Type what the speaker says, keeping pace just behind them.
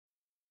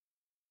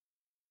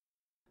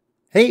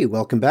Hey,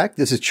 welcome back.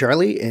 This is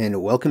Charlie,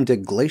 and welcome to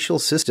Glacial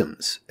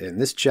Systems. In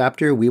this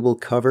chapter, we will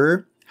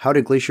cover how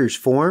do glaciers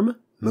form,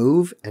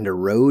 move, and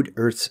erode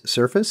Earth's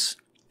surface?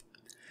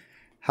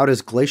 How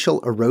does glacial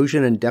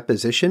erosion and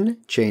deposition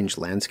change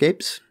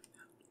landscapes?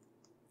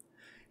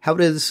 How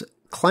does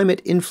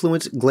climate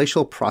influence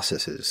glacial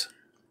processes?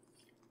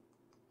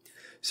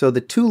 So the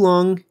too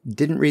long,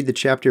 didn't read the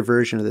chapter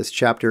version of this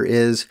chapter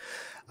is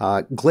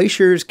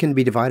glaciers can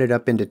be divided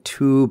up into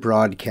two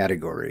broad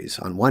categories.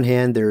 On one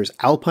hand, there's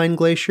alpine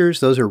glaciers.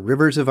 Those are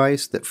rivers of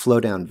ice that flow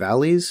down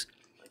valleys.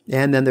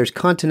 And then there's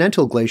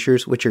continental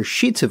glaciers, which are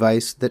sheets of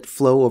ice that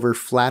flow over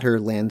flatter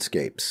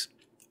landscapes.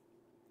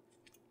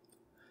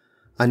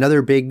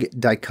 Another big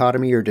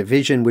dichotomy or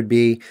division would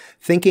be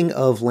thinking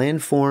of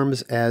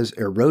landforms as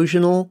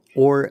erosional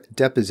or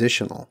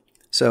depositional.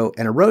 So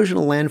an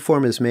erosional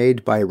landform is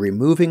made by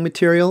removing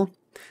material.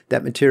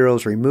 That material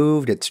is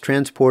removed, it's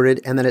transported,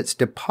 and then it's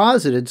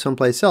deposited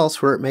someplace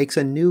else where it makes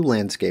a new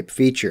landscape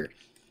feature.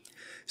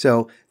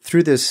 So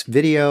through this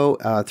video,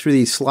 through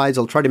these slides,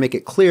 I'll try to make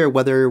it clear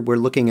whether we're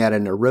looking at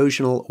an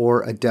erosional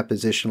or a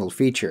depositional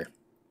feature.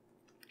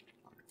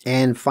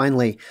 And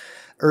finally,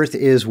 Earth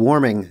is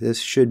warming. This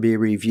should be a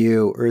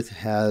review.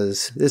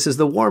 This is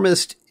the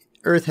warmest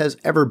Earth has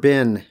ever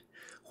been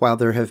while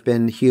there have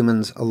been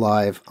humans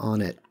alive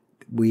on it.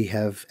 We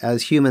have,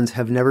 as humans,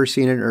 have never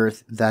seen an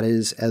Earth that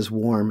is as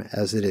warm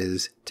as it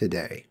is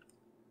today.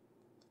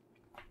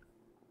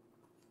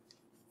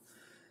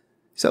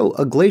 So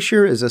a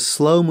glacier is a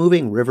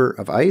slow-moving river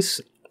of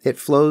ice. It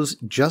flows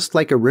just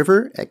like a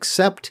river,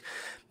 except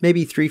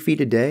maybe 3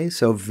 feet a day,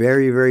 so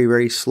very, very,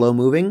 very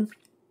slow-moving.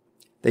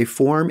 They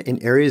form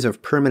in areas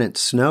of permanent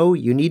snow.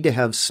 You need to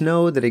have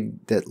snow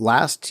that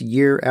lasts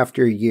year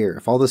after year.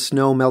 If all the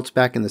snow melts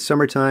back in the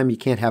summertime, you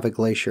can't have a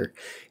glacier.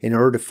 In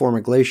order to form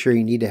a glacier,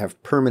 you need to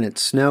have permanent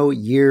snow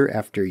year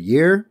after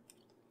year.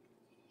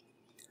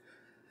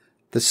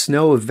 The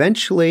snow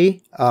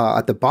eventually,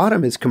 at the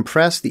bottom, is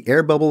compressed. The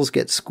air bubbles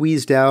get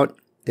squeezed out.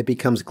 It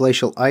becomes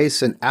glacial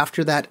ice, and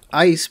after that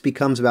ice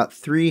becomes about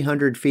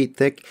 300 feet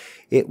thick,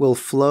 it will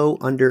flow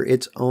under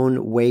its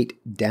own weight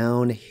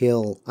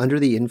downhill under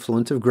the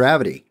influence of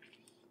gravity.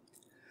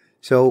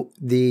 So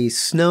the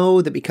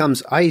snow that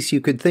becomes ice you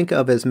could think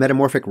of as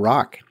metamorphic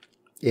rock.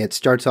 It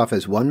starts off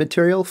as one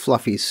material,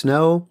 fluffy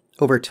snow.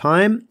 Over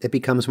time, it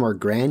becomes more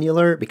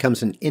granular. It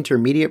becomes an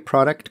intermediate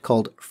product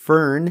called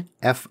firn,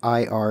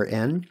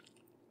 F-I-R-N.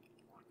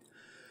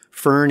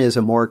 Firn is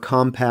a more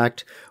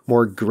compact,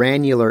 more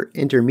granular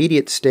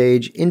intermediate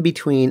stage in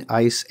between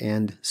ice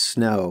and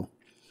snow.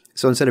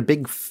 So instead of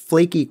big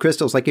flaky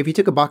crystals, like if you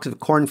took a box of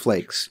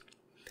cornflakes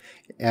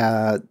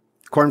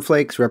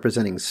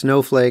representing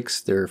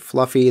snowflakes, they're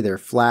fluffy, they're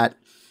flat,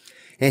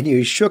 and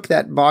you shook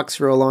that box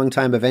for a long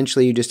time,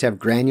 eventually you just have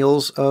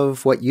granules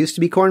of what used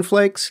to be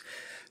cornflakes.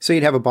 So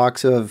you'd have a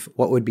box of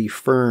what would be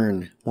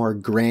firn, more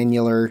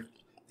granular.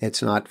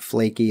 It's not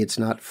flaky, it's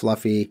not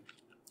fluffy.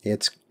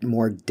 It's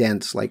more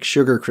dense, like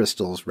sugar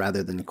crystals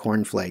rather than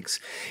cornflakes.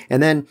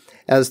 And then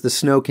as the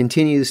snow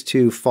continues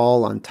to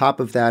fall on top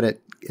of that,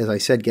 it, as I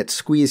said, gets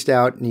squeezed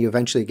out and you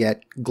eventually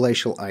get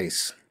glacial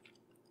ice.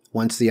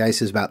 Once the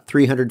ice is about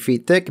 300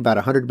 feet thick, about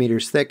 100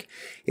 meters thick,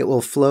 it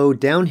will flow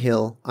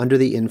downhill under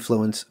the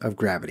influence of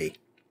gravity.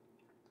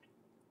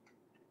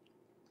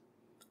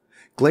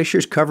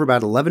 Glaciers cover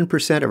about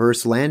 11% of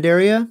Earth's land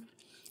area.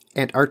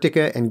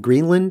 Antarctica and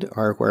Greenland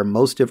are where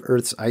most of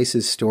Earth's ice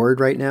is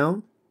stored right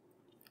now.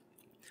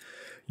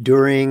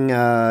 During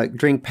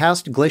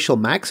past glacial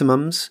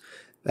maximums,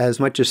 as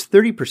much as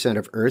 30%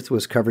 of Earth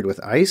was covered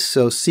with ice,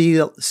 so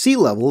sea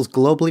levels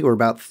globally were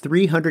about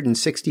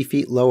 360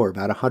 feet lower,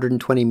 about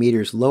 120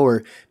 meters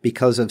lower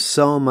because of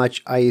so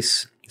much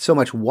ice, so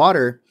much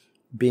water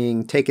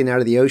being taken out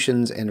of the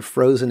oceans and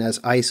frozen as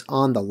ice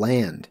on the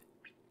land.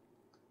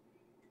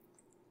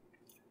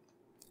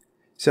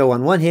 So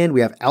on one hand,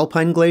 we have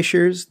alpine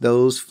glaciers.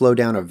 Those flow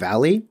down a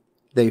valley.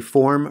 They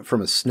form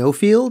from a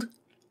snowfield.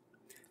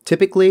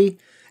 Typically,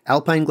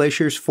 alpine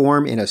glaciers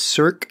form in a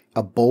cirque,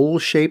 a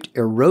bowl-shaped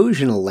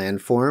erosional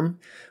landform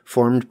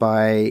formed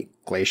by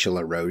glacial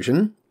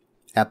erosion.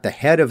 At the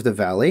head of the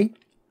valley,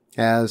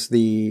 as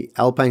the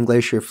alpine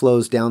glacier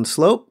flows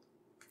downslope,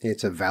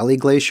 it's a valley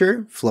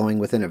glacier flowing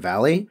within a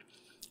valley.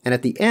 And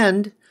at the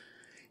end,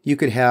 you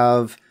could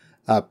have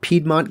a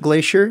Piedmont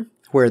glacier,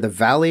 where the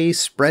valley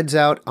spreads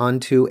out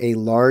onto a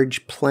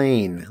large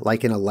plain,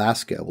 like in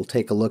Alaska. We'll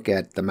take a look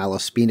at the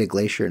Malaspina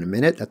Glacier in a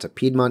minute. That's a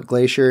Piedmont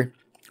glacier,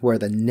 where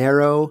the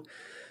narrow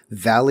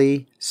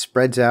valley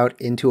spreads out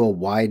into a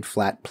wide,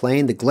 flat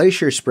plain. The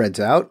glacier spreads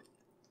out.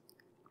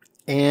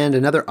 And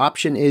another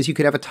option is you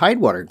could have a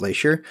tidewater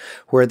glacier,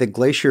 where the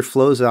glacier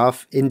flows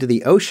off into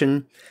the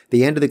ocean.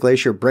 The end of the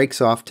glacier breaks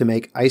off to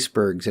make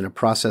icebergs in a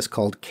process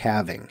called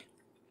calving.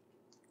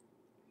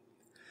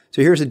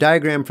 So here's a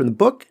diagram from the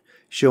book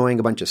showing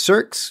a bunch of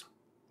cirques.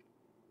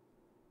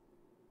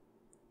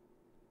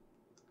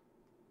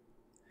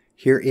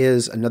 Here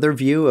is another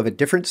view of a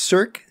different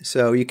cirque.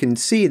 So you can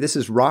see this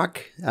is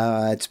rock.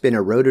 It's been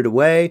eroded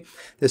away.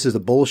 This is a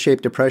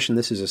bowl-shaped depression.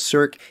 This is a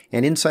cirque.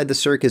 And inside the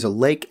cirque is a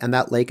lake, and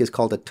that lake is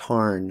called a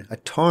tarn. A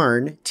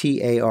tarn,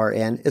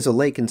 T-A-R-N, is a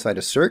lake inside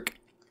a cirque.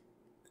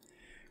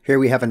 Here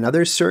we have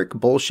another cirque,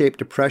 bowl-shaped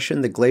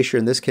depression. The glacier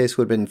in this case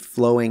would have been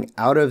flowing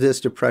out of this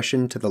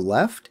depression to the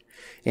left.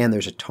 And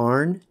there's a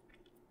tarn.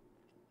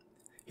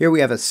 Here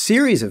we have a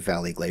series of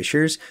valley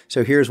glaciers.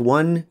 So here's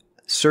one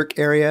cirque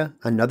area,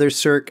 another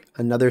cirque,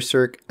 another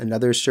cirque,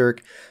 another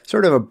cirque,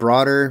 sort of a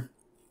broader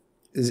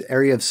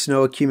area of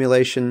snow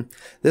accumulation.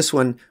 This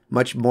one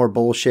much more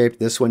bowl-shaped,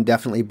 this one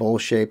definitely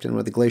bowl-shaped, and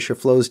when the glacier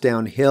flows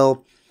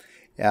downhill,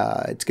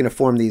 it's going to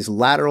form these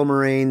lateral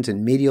moraines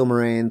and medial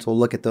moraines. We'll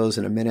look at those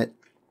in a minute.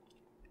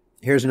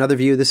 Here's another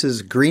view. This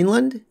is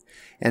Greenland,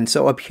 and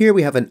so up here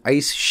we have an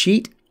ice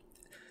sheet.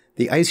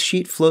 The ice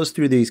sheet flows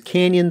through these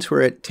canyons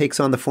where it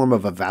takes on the form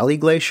of a valley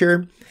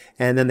glacier,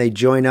 and then they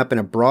join up in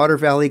a broader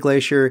valley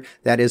glacier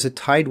that is a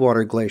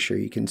tidewater glacier.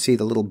 You can see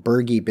the little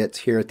bergy bits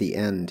here at the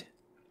end.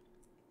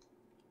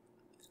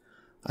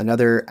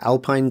 Another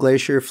alpine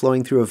glacier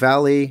flowing through a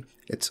valley.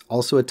 It's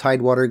also a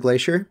tidewater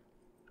glacier.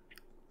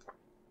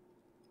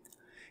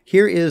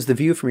 Here is the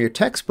view from your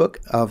textbook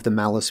of the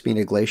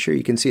Malaspina Glacier.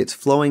 You can see it's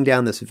flowing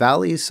down this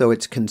valley, so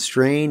it's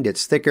constrained,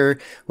 it's thicker.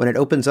 When it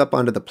opens up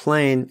onto the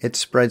plain, it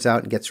spreads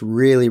out and gets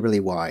really, really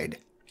wide.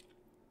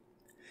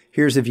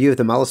 Here's a view of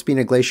the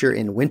Malaspina Glacier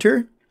in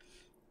winter.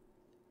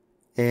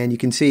 And you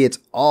can see it's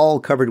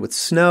all covered with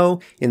snow.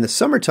 In the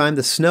summertime,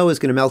 the snow is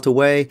going to melt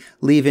away,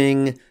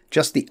 leaving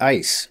just the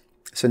ice.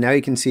 So now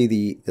you can see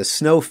the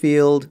snow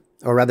field,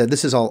 or rather,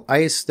 this is all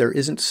ice. There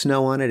isn't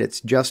snow on it,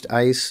 it's just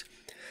ice.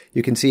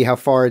 You can see how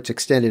far it's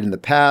extended in the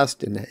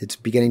past, and it's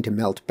beginning to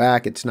melt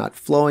back. It's not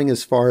flowing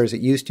as far as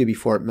it used to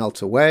before it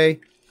melts away.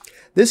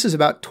 This is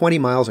about 20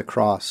 miles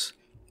across.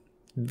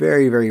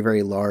 Very, very,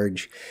 very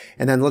large.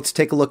 And then let's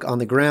take a look on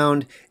the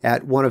ground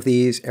at one of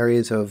these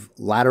areas of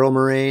lateral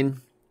moraine.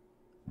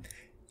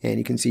 And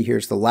you can see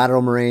here's the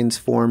lateral moraines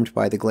formed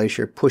by the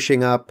glacier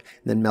pushing up,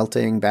 and then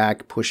melting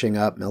back, pushing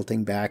up,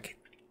 melting back.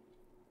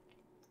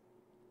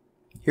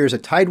 Here's a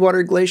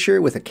tidewater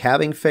glacier with a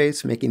calving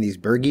face making these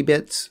bergy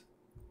bits.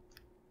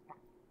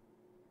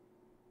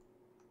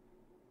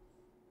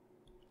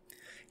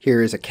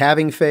 Here is a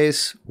calving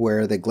face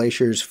where the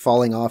glacier's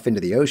falling off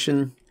into the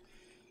ocean.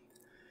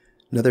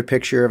 Another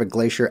picture of a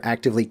glacier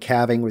actively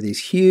calving with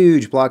these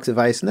huge blocks of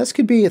ice, and this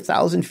could be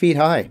 1,000 feet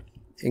high.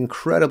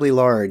 Incredibly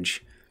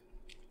large.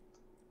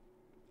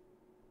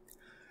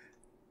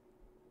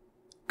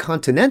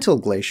 Continental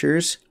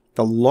glaciers,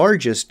 the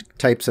largest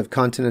types of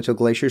continental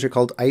glaciers are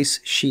called ice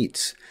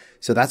sheets.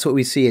 So that's what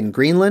we see in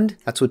Greenland.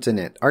 That's what's in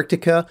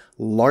Antarctica.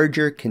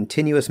 Larger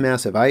continuous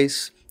mass of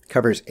ice.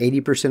 Covers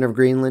 80% of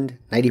Greenland,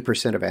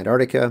 90% of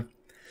Antarctica.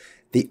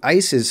 The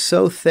ice is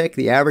so thick,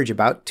 the average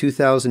about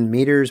 2,000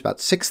 meters,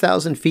 about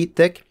 6,000 feet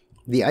thick.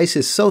 The ice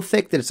is so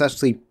thick that it's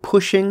actually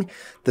pushing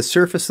the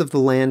surface of the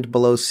land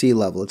below sea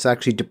level. It's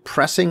actually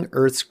depressing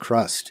Earth's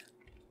crust.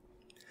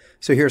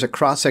 So here's a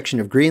cross-section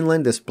of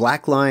Greenland. This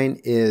black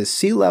line is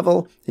sea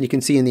level, and you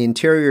can see in the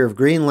interior of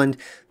Greenland,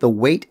 the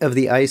weight of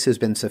the ice has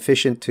been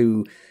sufficient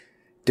to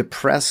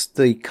depress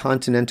the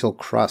continental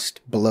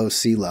crust below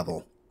sea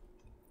level.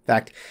 In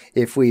fact,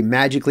 if we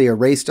magically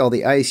erased all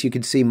the ice, you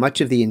could see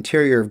much of the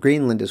interior of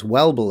Greenland is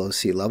well below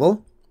sea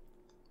level.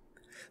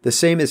 The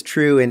same is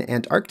true in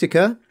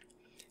Antarctica.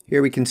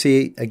 Here we can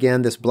see,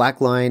 again, this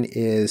black line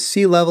is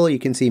sea level. You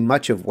can see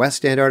much of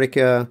West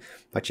Antarctica,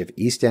 much of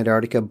East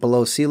Antarctica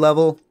below sea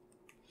level.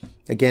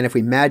 Again, if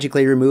we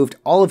magically removed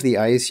all of the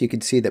ice, you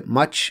could see that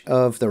much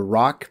of the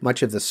rock,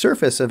 much of the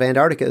surface of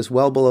Antarctica is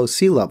well below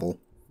sea level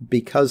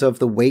because of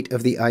the weight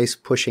of the ice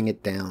pushing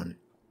it down.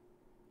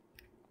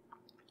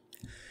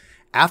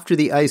 After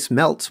the ice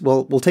melts,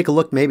 we'll take a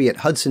look maybe at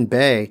Hudson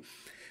Bay.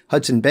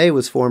 Hudson Bay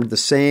was formed the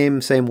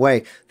same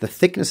way. The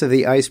thickness of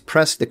the ice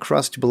pressed the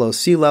crust below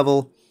sea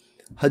level.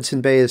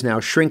 Hudson Bay is now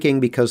shrinking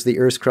because the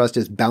Earth's crust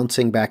is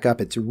bouncing back up.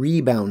 It's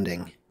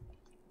rebounding.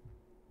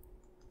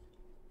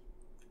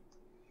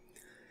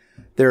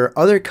 There are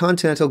other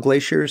continental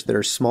glaciers that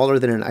are smaller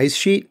than an ice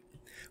sheet.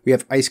 We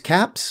have ice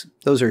caps.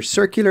 Those are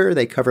circular.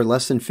 They cover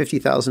less than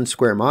 50,000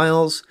 square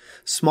miles.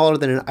 Smaller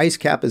than an ice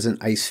cap is an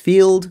ice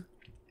field.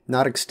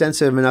 Not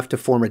extensive enough to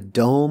form a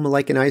dome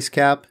like an ice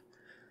cap.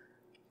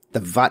 The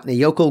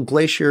Vatnajökull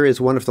Glacier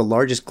is one of the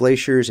largest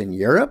glaciers in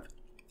Europe.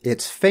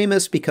 It's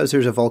famous because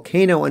there's a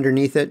volcano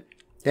underneath it.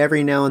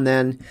 Every now and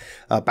then,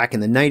 back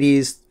in the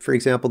 90s, for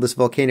example, this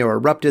volcano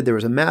erupted. There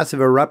was a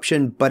massive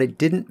eruption, but it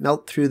didn't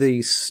melt through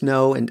the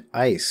snow and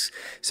ice.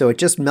 So it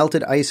just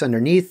melted ice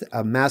underneath.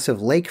 A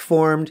massive lake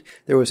formed.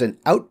 There was an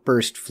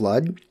outburst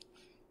flood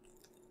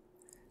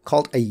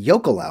called a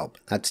Jokulalp.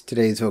 That's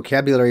today's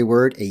vocabulary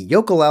word. A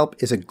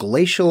Jokulalp is a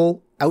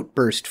glacial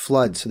outburst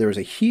flood. So there was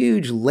a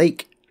huge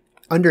lake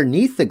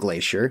underneath the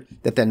glacier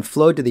that then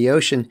flowed to the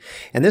ocean.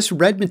 And this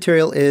red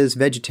material is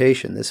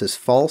vegetation. This is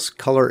false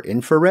color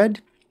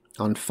infrared.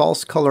 On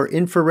false color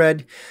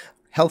infrared,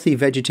 healthy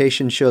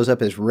vegetation shows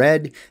up as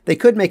red. They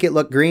could make it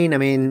look green. I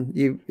mean,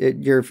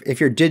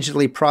 if you're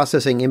digitally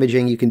processing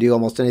imaging, you can do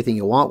almost anything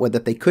you want with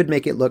it. They could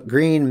make it look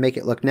green, make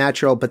it look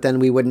natural, but then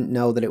we wouldn't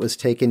know that it was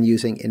taken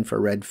using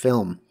infrared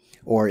film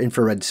or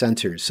infrared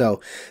sensors.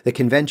 So the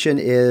convention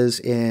is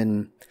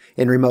in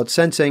remote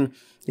sensing,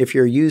 if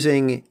you're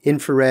using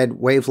infrared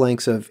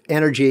wavelengths of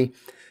energy,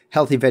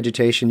 healthy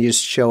vegetation, you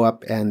just show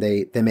up and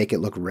they make it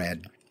look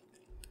red.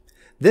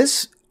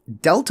 This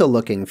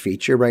delta-looking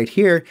feature right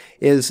here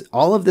is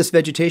all of this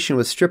vegetation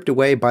was stripped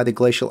away by the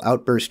glacial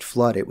outburst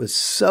flood. It was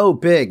so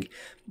big,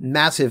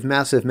 massive,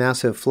 massive,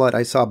 massive flood.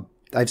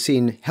 I've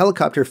seen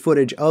helicopter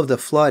footage of the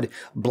flood,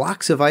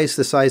 blocks of ice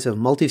the size of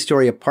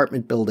multi-story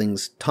apartment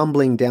buildings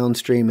tumbling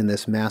downstream in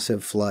this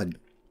massive flood.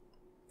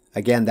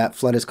 Again, that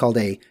flood is called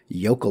a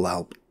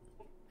Jokelalp.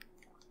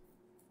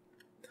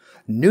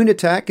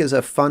 Nunatak is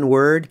a fun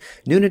word.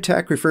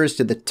 Nunatak refers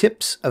to the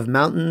tips of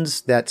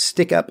mountains that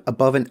stick up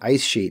above an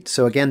ice sheet.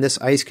 So again, this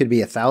ice could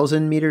be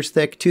 1,000 meters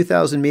thick,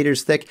 2,000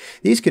 meters thick.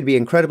 These could be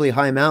incredibly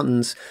high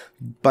mountains,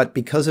 but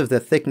because of the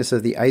thickness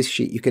of the ice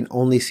sheet, you can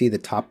only see the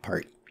top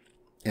part.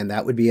 And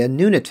that would be a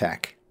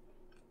nunatak.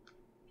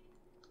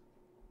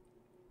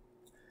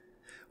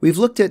 We've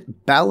looked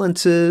at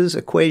balances,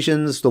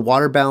 equations, the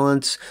water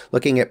balance,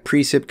 looking at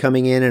precip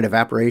coming in and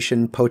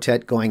evaporation,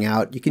 potet going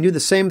out. You can do the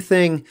same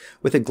thing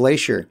with a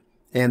glacier,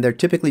 and they're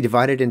typically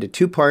divided into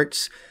two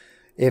parts.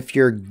 If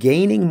you're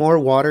gaining more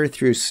water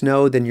through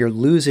snow than you're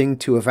losing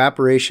to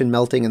evaporation,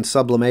 melting, and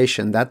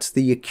sublimation, that's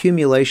the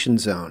accumulation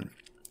zone.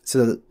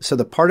 So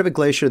the part of a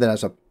glacier that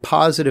has a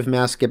positive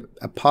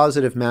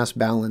mass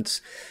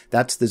balance,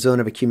 that's the zone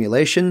of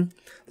accumulation.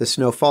 The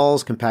snow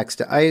falls, compacts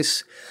to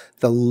ice.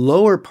 The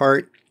lower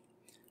part,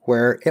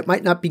 where it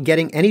might not be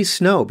getting any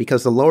snow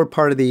because the lower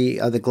part of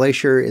the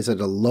glacier is at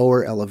a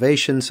lower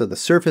elevation, so the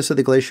surface of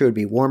the glacier would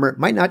be warmer. It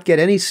might not get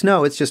any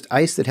snow, it's just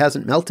ice that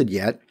hasn't melted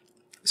yet.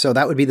 So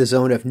that would be the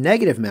zone of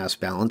negative mass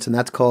balance, and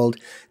that's called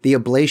the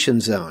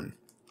ablation zone.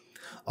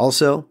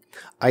 Also,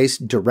 ice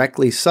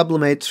directly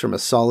sublimates from a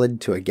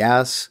solid to a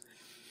gas.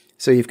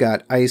 So you've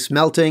got ice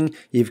melting,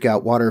 you've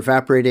got water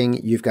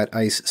evaporating, you've got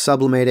ice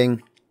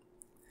sublimating.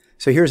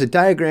 So here's a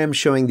diagram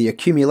showing the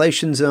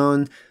accumulation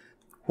zone,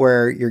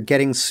 where you're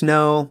getting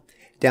snow.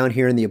 Down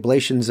here in the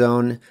ablation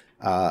zone,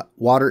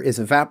 water is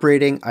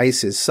evaporating,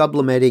 ice is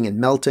sublimating and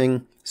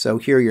melting. So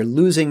here you're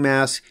losing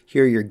mass,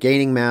 here you're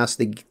gaining mass.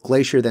 The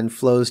glacier then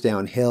flows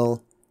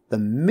downhill. The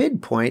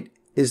midpoint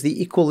is the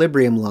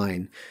equilibrium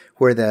line,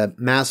 where the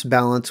mass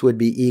balance would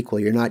be equal.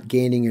 You're not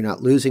gaining, you're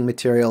not losing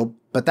material,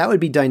 but that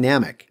would be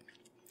dynamic.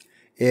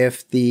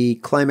 If the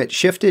climate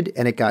shifted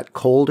and it got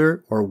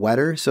colder or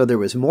wetter, so there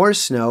was more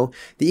snow,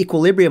 the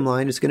equilibrium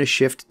line is going to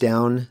shift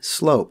down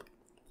slope.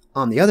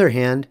 On the other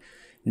hand,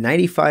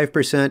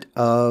 95%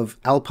 of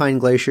alpine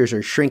glaciers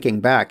are shrinking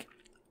back.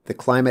 The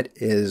climate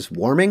is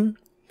warming,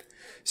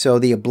 so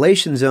the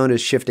ablation zone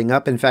is shifting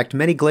up. In fact,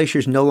 many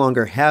glaciers no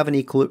longer have an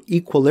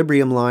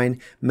equilibrium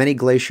line. Many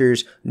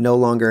glaciers no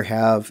longer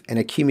have an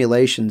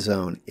accumulation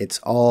zone. It's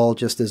all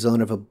just a zone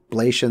of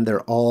ablation.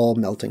 They're all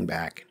melting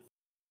back.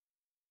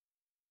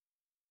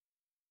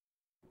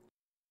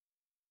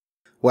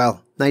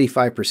 Well,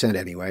 95%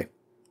 anyway.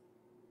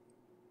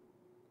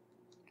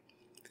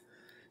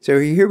 So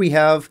here we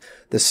have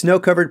the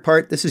snow-covered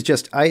part. This is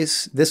just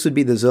ice. This would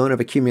be the zone of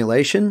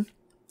accumulation.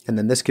 And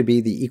then this could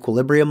be the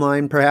equilibrium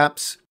line,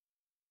 perhaps.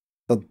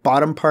 The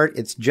bottom part,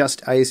 it's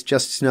just ice,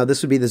 just snow.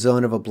 This would be the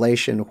zone of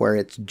ablation, where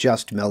it's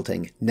just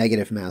melting,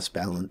 negative mass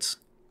balance.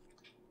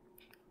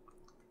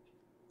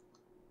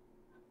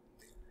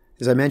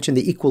 As I mentioned,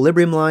 the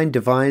equilibrium line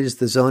divides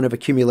the zone of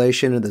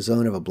accumulation and the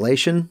zone of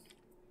ablation.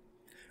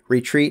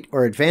 Retreat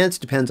or advance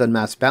depends on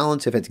mass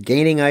balance. If it's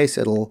gaining ice,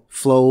 it'll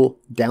flow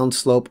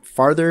downslope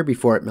farther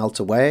before it melts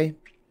away.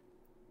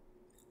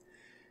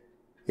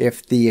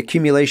 If the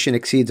accumulation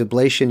exceeds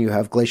ablation, you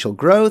have glacial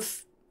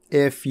growth.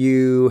 If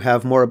you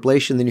have more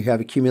ablation than you have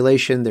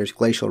accumulation, there's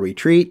glacial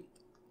retreat.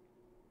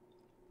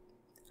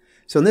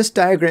 So in this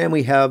diagram,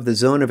 we have the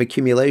zone of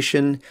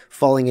accumulation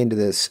falling into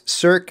this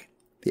cirque.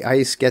 The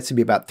ice gets to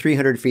be about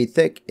 300 feet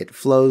thick. It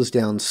flows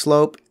down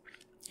slope.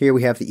 Here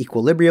we have the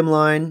equilibrium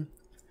line.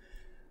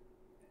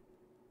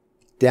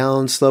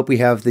 Down slope, we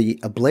have the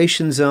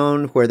ablation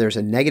zone, where there's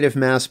a negative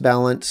mass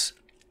balance.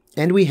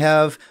 And we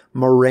have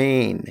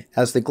moraine.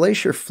 As the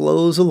glacier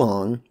flows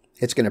along,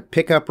 it's going to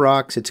pick up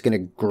rocks. It's going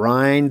to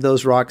grind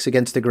those rocks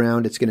against the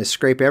ground. It's going to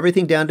scrape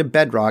everything down to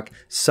bedrock.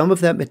 Some of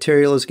that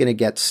material is going to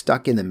get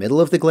stuck in the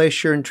middle of the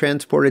glacier and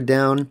transported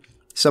down.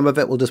 Some of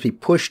it will just be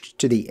pushed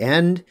to the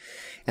end.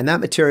 And that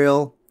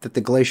material that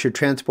the glacier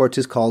transports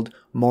is called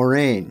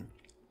moraine.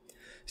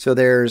 So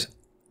there's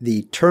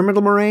the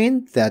terminal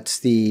moraine. That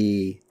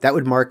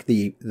would mark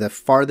the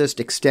farthest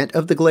extent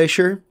of the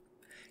glacier.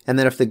 And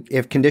then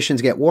if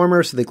conditions get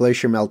warmer, so the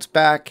glacier melts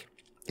back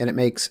and it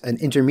makes an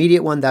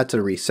intermediate one, that's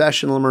a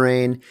recessional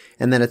moraine.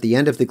 And then at the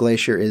end of the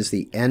glacier is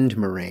the end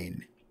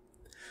moraine.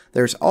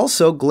 There's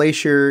also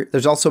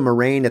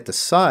moraine at the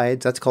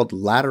sides. That's called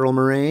lateral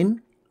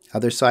moraine.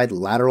 Other side,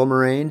 lateral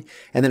moraine.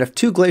 And then if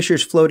two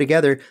glaciers flow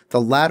together,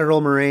 the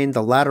lateral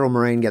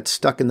moraine gets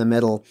stuck in the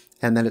middle,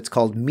 and then it's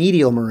called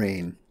medial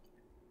moraine.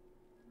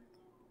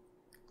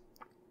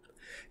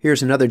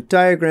 Here's another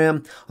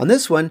diagram. On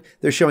this one,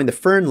 they're showing the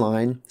firn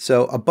line.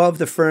 So above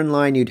the firn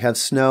line, you'd have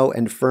snow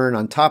and firn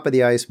on top of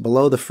the ice.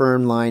 Below the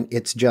firn line,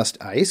 it's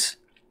just ice.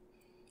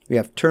 We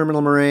have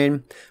terminal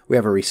moraine, we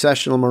have a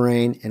recessional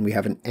moraine, and we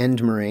have an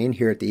end moraine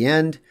here at the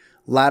end.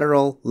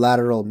 Lateral,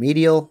 lateral,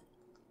 medial.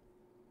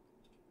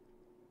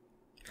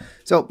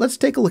 So let's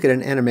take a look at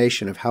an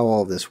animation of how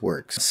all of this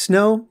works.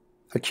 Snow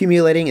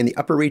accumulating in the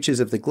upper reaches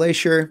of the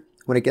glacier.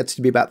 When it gets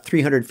to be about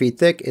 300 feet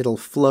thick, it'll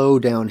flow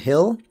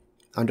downhill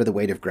under the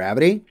weight of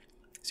gravity.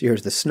 So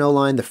here's the snow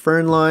line, the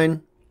firn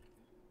line.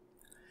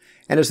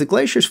 And as the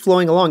glacier's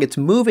flowing along, it's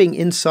moving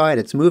inside,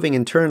 it's moving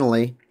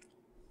internally.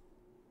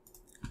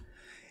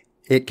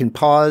 It can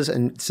pause,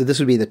 and so this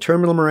would be the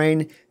terminal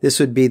moraine. This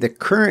would be the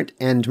current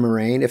end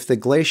moraine. If the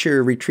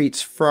glacier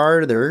retreats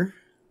farther,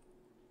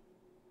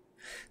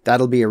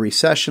 that'll be a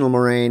recessional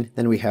moraine.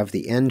 Then we have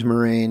the end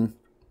moraine.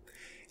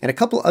 And a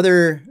couple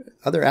other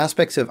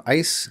aspects of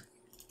ice.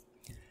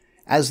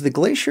 As the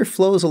glacier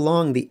flows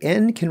along, the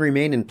end can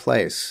remain in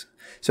place.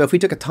 So if we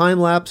took a time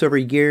lapse over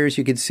years,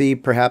 you could see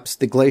perhaps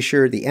the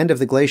glacier, the end of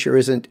the glacier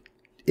isn't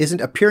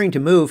appearing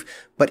to move,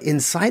 but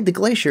inside the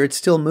glacier, it's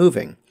still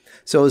moving.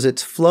 So as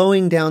it's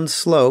flowing down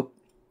slope,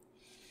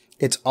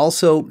 it's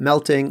also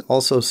melting,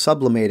 also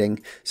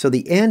sublimating. So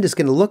the end is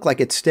going to look like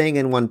it's staying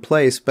in one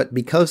place, but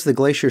because the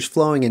glacier is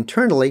flowing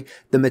internally,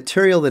 the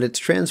material that it's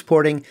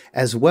transporting,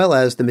 as well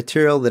as the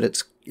material that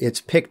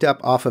it's picked up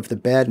off of the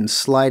bed and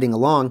sliding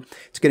along,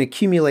 it's going to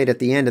accumulate at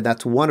the end, and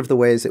that's one of the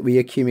ways that we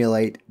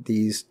accumulate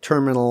these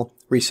terminal,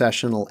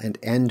 recessional, and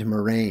end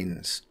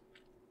moraines.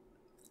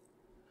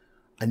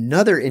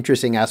 Another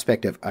interesting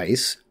aspect of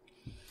ice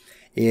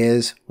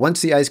is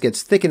once the ice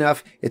gets thick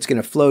enough, it's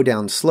going to flow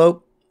down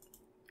slope.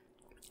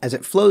 As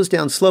it flows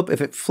down slope,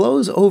 if it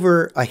flows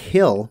over a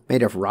hill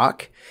made of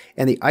rock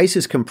and the ice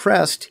is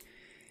compressed,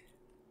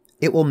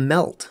 it will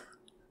melt.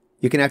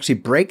 You can actually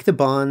break the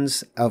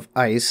bonds of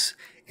ice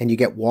and you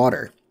get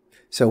water.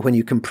 So when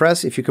you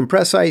compress, if you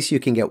compress ice, you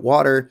can get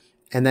water.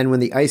 And then when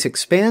the ice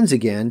expands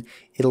again,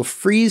 it'll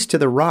freeze to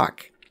the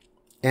rock.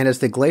 And as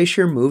the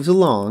glacier moves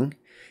along,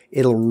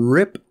 it'll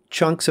rip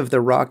chunks of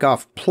the rock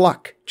off,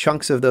 pluck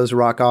chunks of those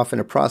rock off in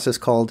a process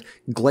called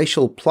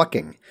glacial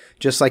plucking.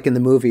 Just like in the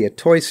movie A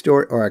Toy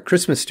Story or A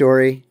Christmas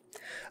Story,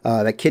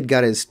 that kid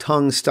got his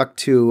tongue stuck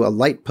to a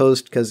light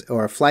post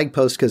or a flag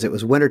post because it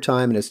was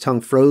wintertime and his tongue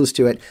froze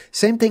to it.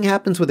 Same thing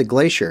happens with a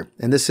glacier,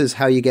 and this is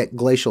how you get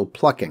glacial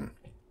plucking.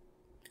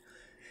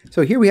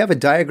 So here we have a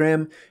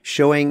diagram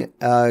showing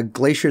a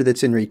glacier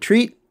that's in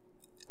retreat.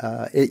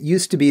 It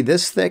used to be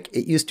this thick.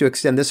 It used to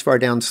extend this far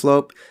down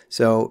slope.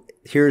 So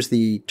here's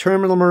the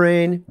terminal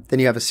moraine. Then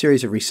you have a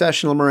series of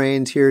recessional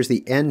moraines. Here's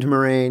the end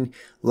moraine,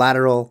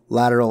 lateral,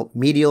 lateral,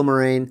 medial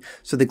moraine.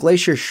 So the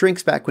glacier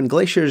shrinks back. When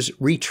glaciers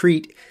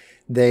retreat,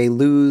 they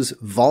lose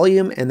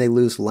volume and they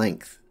lose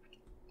length.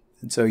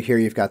 And so here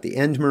you've got the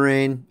end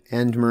moraine,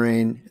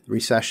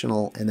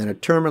 recessional, and then a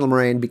terminal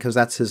moraine because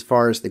that's as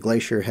far as the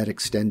glacier had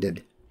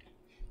extended.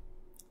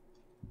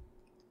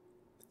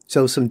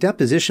 So some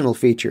depositional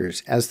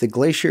features. As the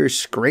glacier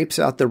scrapes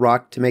out the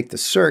rock to make the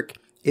cirque,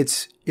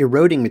 it's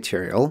eroding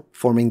material,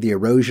 forming the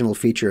erosional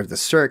feature of the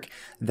cirque.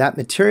 That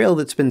material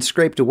that's been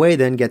scraped away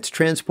then gets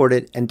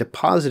transported and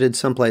deposited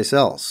someplace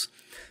else.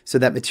 So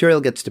that material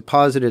gets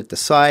deposited at the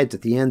sides,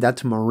 at the end.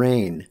 That's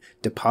moraine,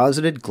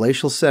 deposited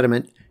glacial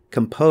sediment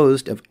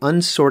composed of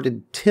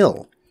unsorted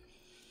till.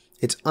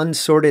 It's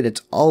unsorted,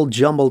 it's all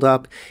jumbled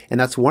up, and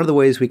that's one of the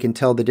ways we can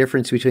tell the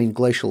difference between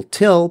glacial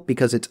till,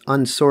 because it's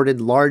unsorted,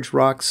 large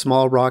rock,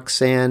 small rock,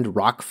 sand,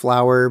 rock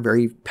flour,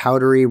 very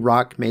powdery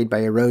rock made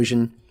by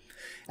erosion,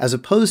 as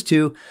opposed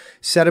to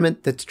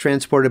sediment that's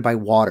transported by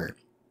water.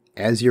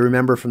 As you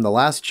remember from the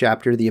last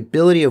chapter, the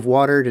ability of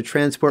water to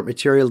transport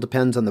material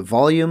depends on the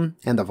volume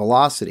and the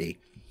velocity.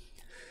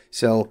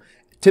 So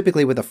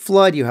typically with a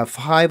flood, you have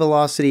high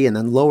velocity and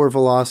then lower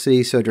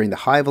velocity. So during the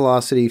high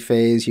velocity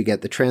phase, you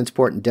get the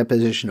transport and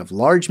deposition of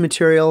large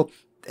material,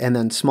 and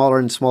then smaller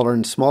and smaller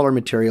and smaller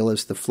material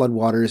as the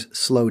floodwaters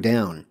slow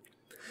down.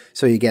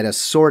 So you get a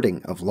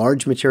sorting of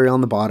large material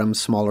on the bottom,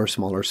 smaller,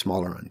 smaller,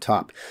 smaller on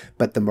top.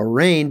 But the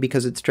moraine,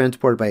 because it's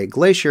transported by a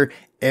glacier,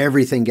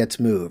 everything gets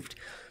moved.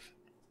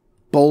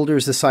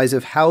 Boulders the size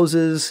of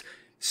houses,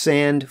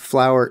 sand,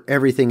 flour,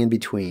 everything in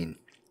between.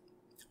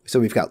 So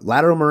we've got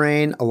lateral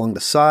moraine along the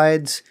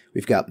sides.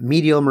 We've got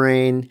medial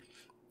moraine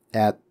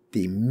at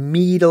the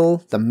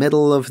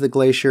middle of the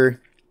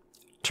glacier.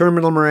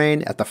 Terminal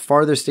moraine at the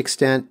farthest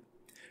extent.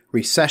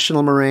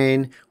 Recessional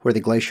moraine where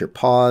the glacier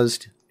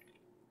paused.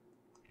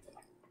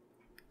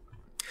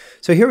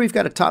 So here we've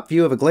got a top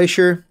view of a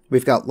glacier.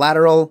 We've got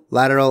lateral,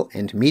 lateral,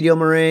 and medial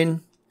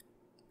moraine.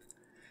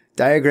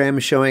 Diagram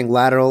showing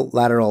lateral,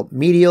 lateral,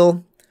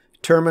 medial,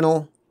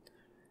 terminal,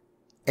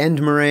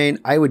 end moraine.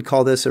 I would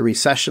call this a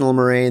recessional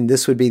moraine.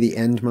 This would be the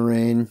end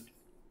moraine.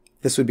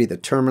 This would be the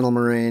terminal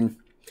moraine.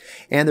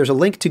 And there's a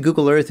link to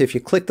Google Earth. If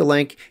you click the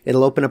link,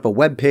 it'll open up a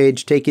web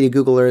page, take you to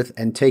Google Earth,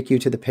 and take you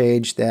to the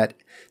page that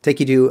take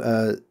you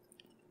to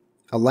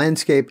a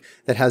landscape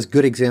that has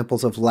good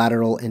examples of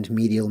lateral and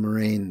medial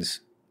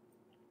moraines.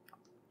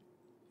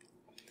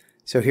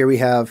 So here we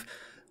have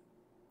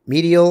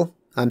lateral,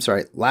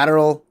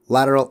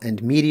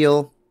 and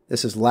medial.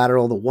 This is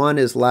lateral. The 1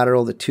 is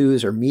lateral. The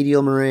 2s are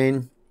medial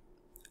moraine.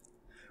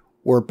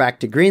 We're back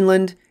to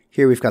Greenland.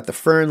 Here we've got the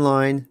fern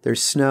line.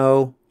 There's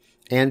snow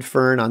and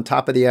fern on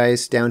top of the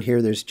ice. Down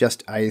here there's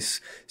just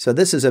ice. So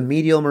this is a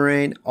medial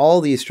moraine.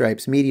 All these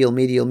stripes, medial,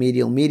 medial,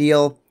 medial,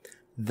 medial.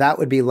 That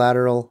would be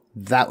lateral.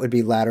 That would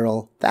be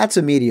lateral. That's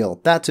a medial.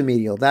 That's a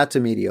medial. That's a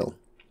medial.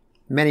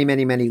 Many,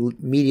 many, many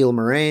medial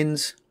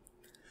moraines.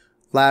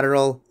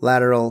 Lateral,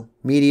 lateral,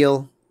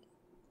 medial.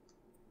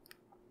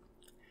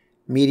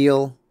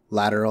 Medial,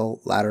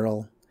 lateral,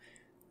 lateral,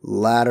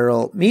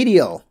 lateral,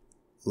 medial,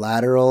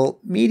 lateral,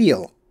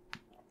 medial.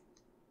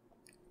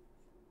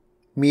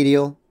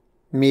 Medial,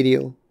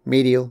 medial,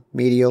 medial,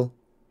 medial,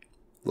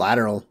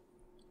 lateral.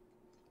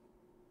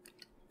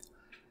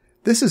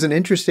 This is an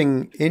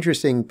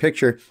interesting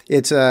picture.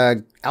 It's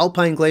a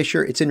alpine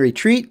glacier. It's in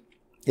retreat.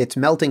 It's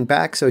melting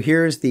back. So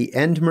here's the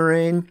end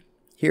moraine.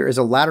 Here is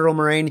a lateral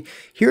moraine.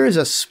 Here is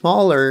a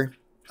smaller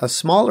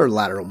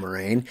lateral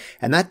moraine,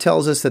 and that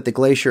tells us that the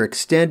glacier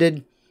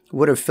extended,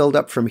 would have filled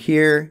up from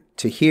here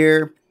to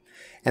here,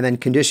 and then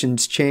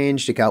conditions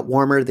changed. It got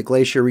warmer. The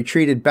glacier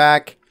retreated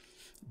back,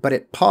 but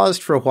it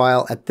paused for a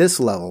while at this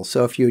level.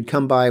 So if you had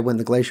come by when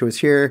the glacier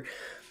was here,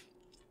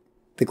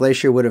 the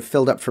glacier would have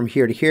filled up from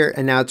here to here,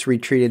 and now it's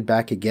retreated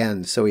back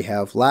again. So we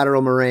have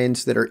lateral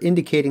moraines that are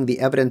indicating the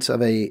evidence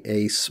of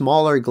a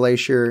smaller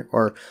glacier,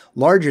 or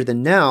larger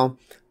than now,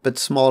 but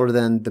smaller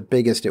than the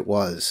biggest it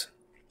was.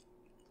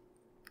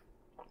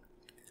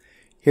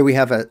 Here we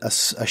have a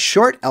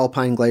short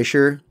alpine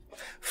glacier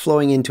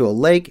flowing into a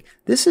lake.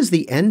 This is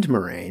the end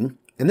moraine,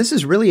 and this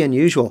is really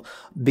unusual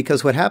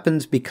because what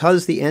happens,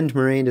 because the end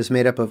moraine is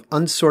made up of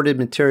unsorted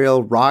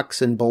material,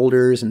 rocks and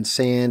boulders and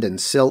sand and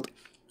silt,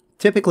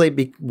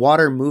 typically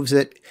water moves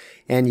it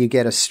and you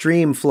get a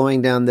stream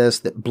flowing down this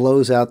that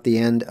blows out the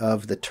end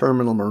of the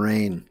terminal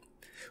moraine.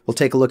 We'll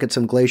take a look at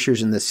some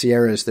glaciers in the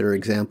Sierras that are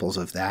examples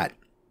of that.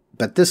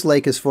 But this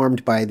lake is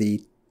formed by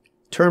the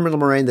terminal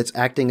moraine that's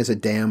acting as a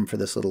dam for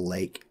this little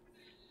lake.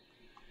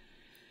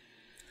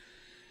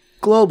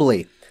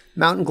 Globally,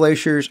 mountain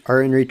glaciers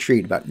are in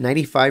retreat. About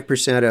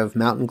 95% of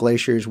mountain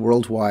glaciers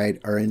worldwide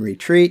are in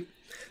retreat.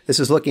 This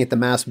is looking at the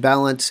mass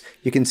balance.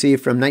 You can see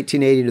from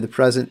 1980 to the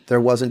present,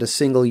 there wasn't a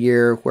single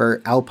year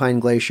where alpine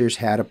glaciers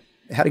had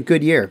a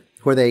good year,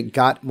 where they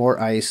got more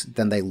ice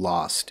than they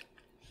lost.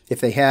 If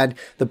they had,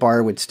 the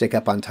bar would stick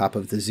up on top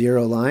of the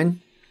 0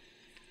 line.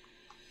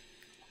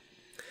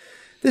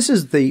 This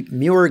is the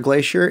Muir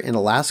Glacier in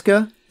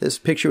Alaska. This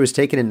picture was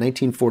taken in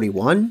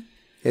 1941.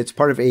 It's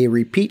part of a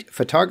repeat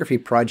photography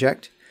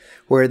project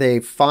where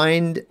they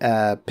find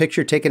a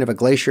picture taken of a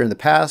glacier in the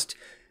past,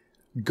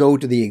 go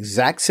to the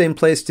exact same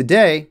place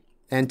today,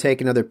 and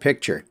take another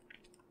picture.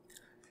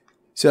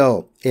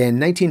 So in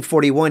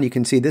 1941, you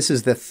can see this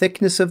is the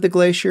thickness of the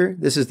glacier.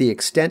 This is the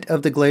extent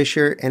of the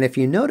glacier. And if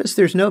you notice,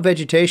 there's no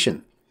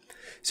vegetation.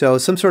 So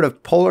some sort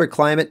of polar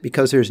climate,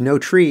 because there's no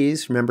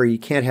trees. Remember, you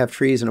can't have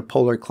trees in a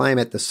polar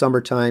climate. The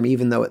summertime,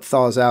 even though it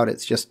thaws out,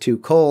 it's just too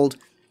cold.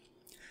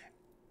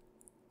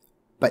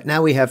 But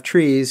now we have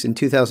trees in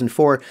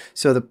 2004.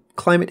 So the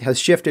climate has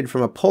shifted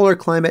from a polar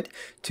climate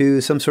to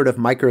some sort of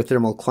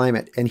microthermal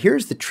climate. And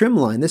here's the trim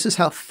line. This is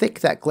how thick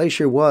that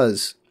glacier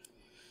was.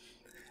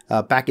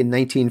 Back in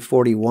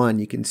 1941,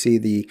 you can see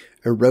the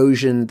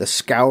erosion, the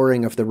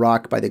scouring of the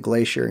rock by the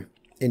glacier,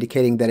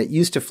 indicating that it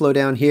used to flow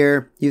down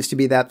here, used to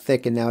be that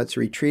thick, and now it's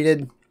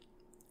retreated.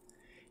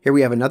 Here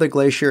we have another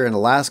glacier in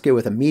Alaska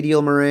with a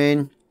medial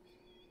moraine,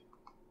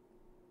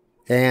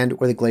 and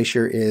where the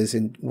glacier is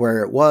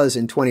where it was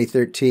in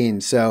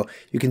 2013. So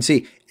you can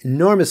see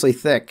enormously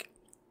thick.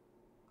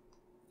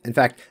 In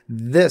fact,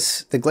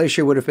 the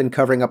glacier would have been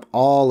covering up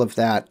all of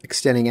that,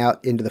 extending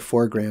out into the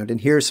foreground.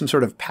 And here's some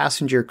sort of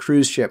passenger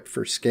cruise ship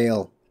for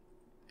scale.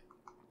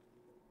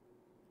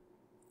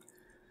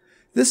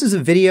 This is a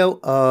video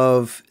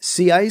of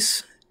sea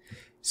ice.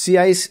 Sea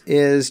ice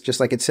is, just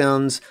like it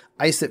sounds,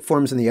 ice that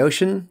forms in the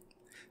ocean.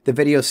 The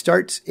video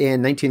starts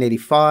in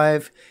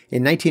 1985.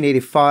 In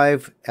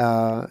 1985,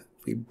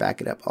 we back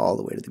it up all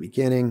the way to the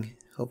beginning.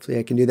 Hopefully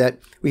I can do that.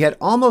 We had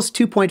almost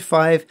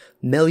 2.5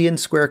 million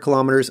square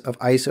kilometers of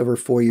ice over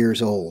 4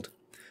 years old.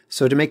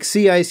 So to make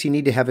sea ice, you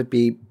need to have it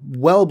be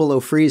well below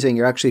freezing.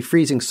 You're actually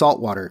freezing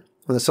salt water.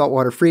 When the salt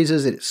water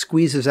freezes, it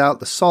squeezes out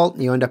the salt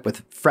and you end up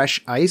with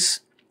fresh ice.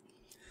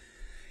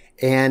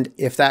 And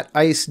if that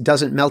ice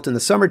doesn't melt in the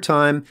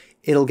summertime,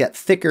 it'll get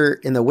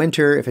thicker in the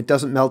winter. If it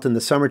doesn't melt in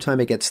the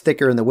summertime, it gets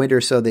thicker in the winter.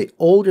 So the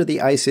older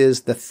the ice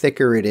is, the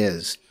thicker it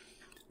is.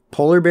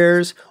 Polar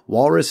bears,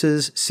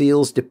 walruses,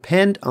 seals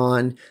depend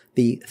on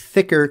the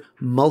thicker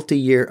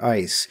multi-year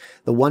ice.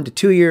 The 1 to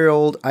 2 year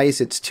old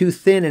ice, it's too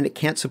thin and it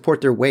can't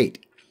support their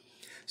weight.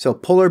 So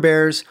polar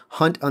bears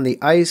hunt on the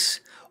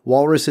ice.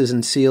 Walruses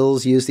and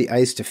seals use the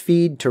ice to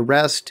feed, to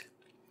rest,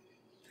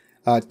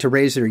 to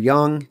raise their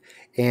young.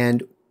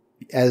 And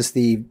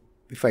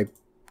if I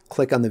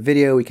click on the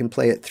video, we can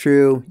play it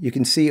through. You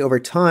can see over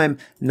time,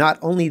 not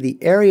only the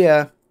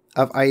area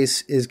of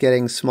ice is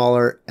getting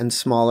smaller and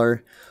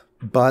smaller,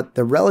 but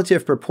the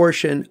relative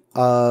proportion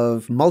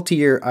of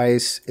multi-year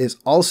ice is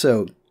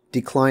also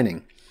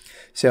declining.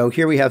 So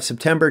here we have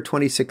September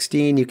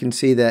 2016. You can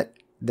see that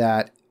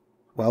back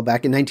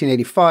in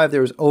 1985,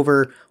 there was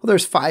over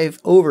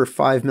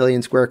 5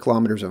 million square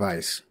kilometers of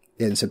ice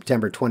in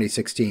September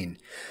 2016.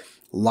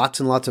 Lots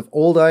and lots of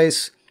old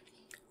ice,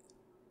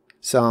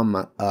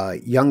 some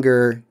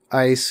younger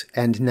ice,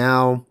 and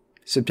now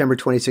September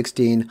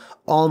 2016,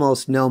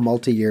 almost no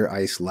multi-year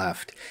ice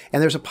left.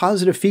 And there's a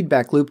positive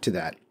feedback loop to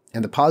that.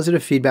 And the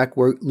positive feedback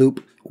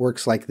loop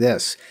works like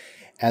this.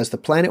 As the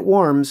planet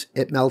warms,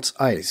 it melts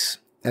ice.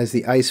 As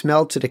the ice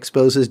melts, it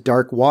exposes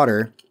dark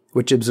water,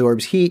 which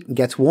absorbs heat and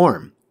gets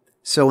warm.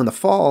 So in the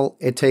fall,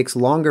 it takes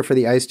longer for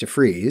the ice to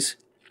freeze.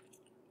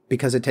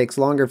 Because it takes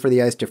longer for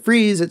the ice to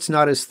freeze, it's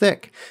not as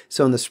thick.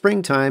 So in the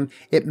springtime,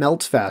 it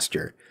melts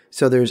faster.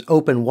 So there's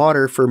open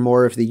water for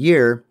more of the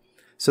year.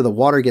 So the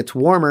water gets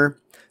warmer,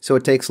 so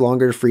it takes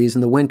longer to freeze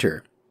in the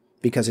winter.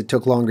 Because it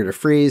took longer to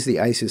freeze, the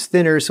ice is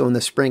thinner, so in the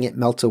spring it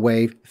melts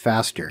away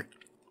faster.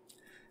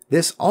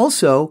 This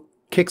also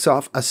kicks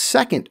off a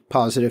second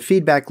positive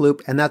feedback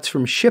loop, and that's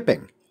from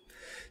shipping.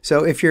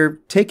 So if you're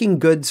taking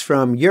goods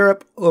from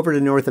Europe over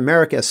to North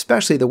America,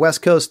 especially the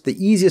West Coast,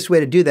 the easiest way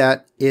to do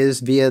that is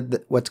via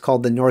what's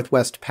called the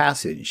Northwest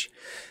Passage.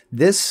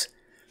 This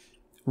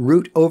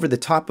route over the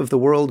top of the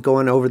world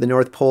going over the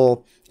North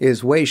Pole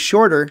is way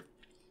shorter.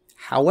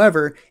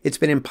 However, it's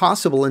been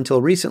impossible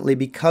until recently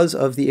because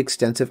of the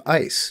extensive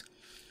ice.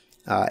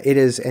 It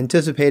is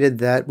anticipated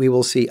that we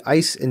will see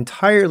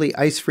entirely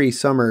ice-free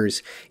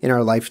summers in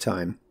our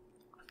lifetime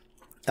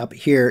up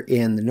here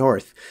in the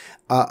north.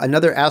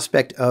 Another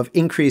aspect of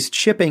increased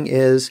shipping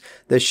is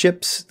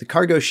the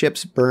cargo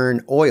ships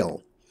burn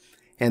oil.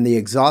 And the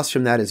exhaust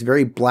from that is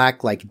very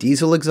black, like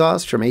diesel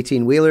exhaust from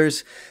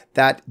 18-wheelers.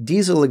 That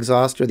diesel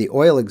exhaust, or the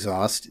oil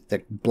exhaust,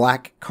 the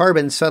black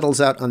carbon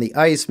settles out on the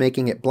ice,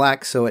 making it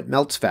black so it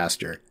melts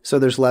faster. So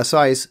there's less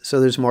ice,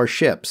 so there's more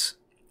ships.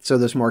 So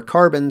there's more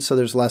carbon, so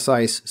there's less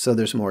ice, so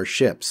there's more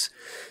ships.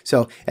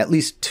 So at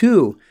least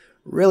two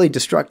really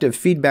destructive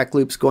feedback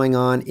loops going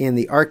on in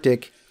the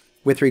Arctic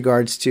with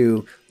regards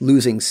to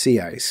losing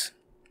sea ice.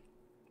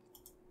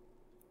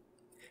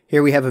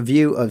 Here we have a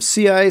view of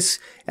sea ice.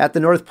 At the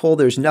North Pole,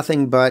 there's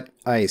nothing but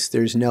ice.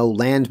 There's no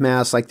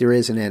landmass like there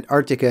is in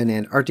Antarctica. In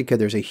Antarctica,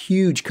 there's a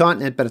huge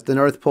continent, but at the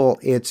North Pole,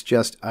 it's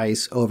just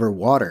ice over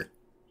water.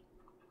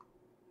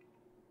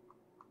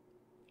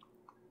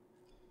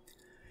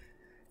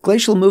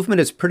 Glacial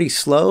movement is pretty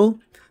slow.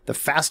 The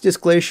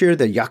fastest glacier,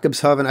 the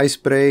Jakobshavn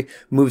Icebreak,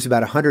 moves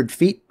about 100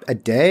 feet a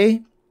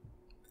day.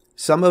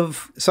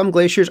 Some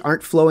glaciers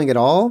aren't flowing at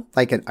all,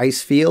 like an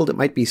ice field. It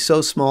might be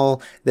so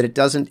small that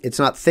it's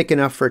not thick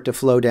enough for it to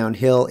flow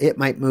downhill. It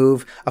might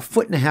move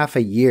 1.5 feet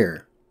a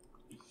year.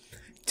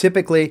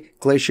 Typically,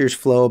 glaciers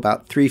flow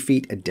about 3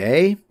 feet a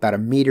day, about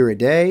 1 meter a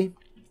day.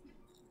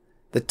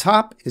 The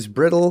top is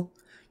brittle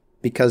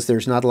because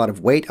there's not a lot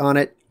of weight on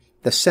it.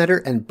 The center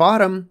and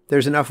bottom,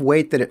 there's enough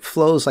weight that it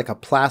flows like a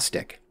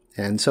plastic.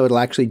 And so it'll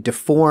actually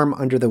deform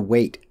under the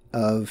weight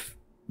of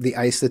the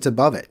ice that's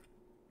above it.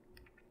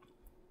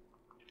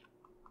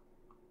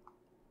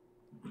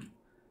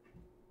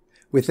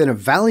 Within a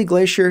valley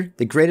glacier,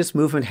 the greatest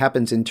movement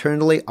happens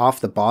internally off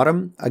the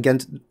bottom,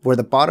 where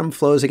the bottom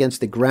flows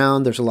against the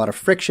ground. There's a lot of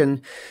friction,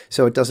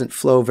 so it doesn't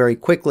flow very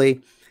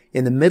quickly.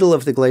 In the middle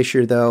of the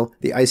glacier, though,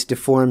 the ice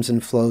deforms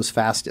and flows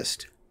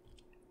fastest.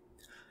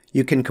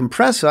 You can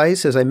compress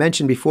ice, as I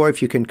mentioned before.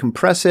 If you can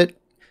compress it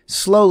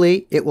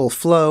slowly, it will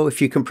flow.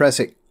 If you compress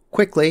it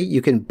quickly,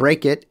 you can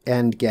break it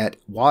and get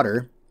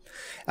water.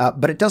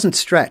 But it doesn't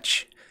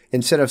stretch.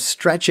 Instead of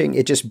stretching,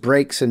 it just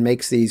breaks and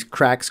makes these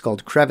cracks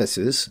called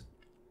crevices.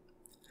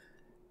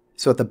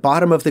 So at the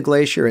bottom of the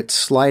glacier, it's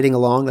sliding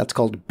along. That's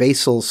called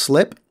basal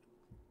slip.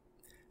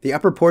 The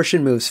upper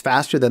portion moves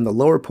faster than the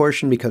lower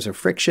portion because of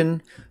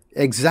friction,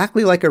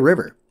 exactly like a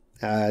river.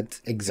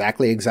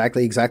 Exactly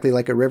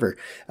like a river.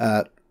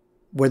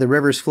 Where the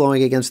river's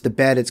flowing against the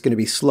bed, it's going to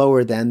be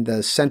slower than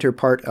the center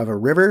part of a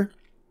river.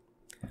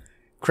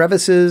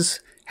 Crevices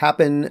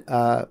happen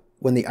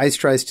when the ice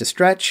tries to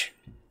stretch.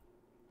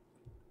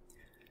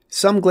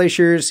 Some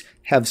glaciers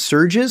have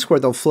surges where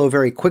they'll flow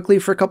very quickly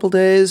for a couple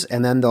days,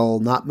 and then they'll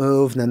not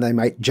move, and then they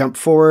might jump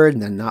forward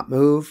and then not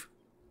move.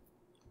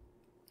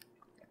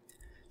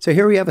 So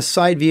here we have a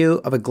side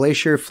view of a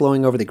glacier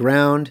flowing over the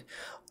ground.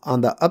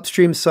 On the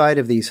upstream side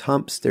of these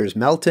humps, there's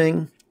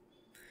melting.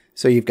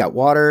 So you've got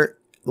water.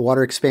 The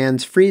water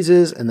expands,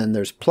 freezes, and then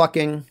there's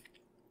plucking.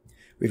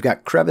 We've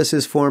got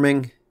crevices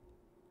forming.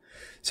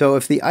 So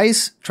if the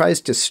ice tries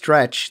to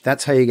stretch,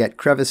 that's how you get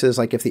crevices,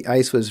 like if the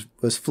ice was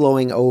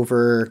flowing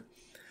over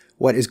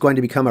what is going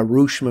to become a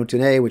Rouche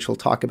Montagne, which we'll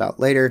talk about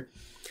later.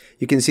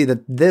 You can see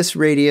that this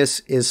radius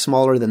is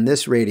smaller than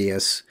this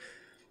radius.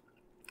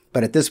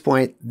 But at this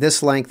point,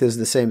 this length is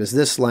the same as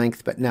this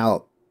length, but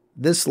now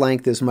this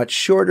length is much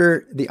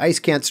shorter. The ice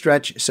can't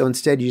stretch, so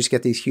instead you just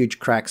get these huge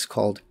cracks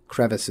called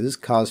crevices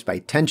caused by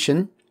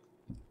tension.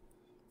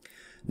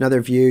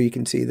 Another view, you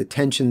can see the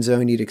tension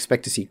zone. You'd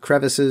expect to see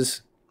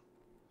crevices.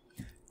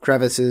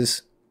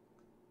 Crevices.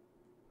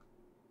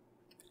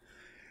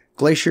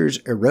 Glaciers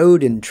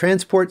erode and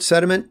transport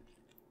sediment.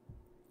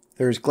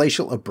 There's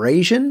glacial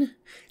abrasion.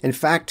 In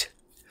fact,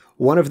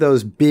 one of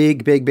those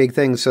big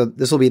things, so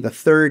this will be the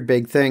third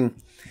big thing,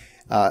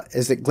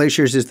 is that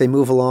glaciers, as they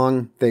move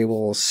along, they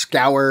will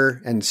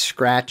scour and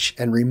scratch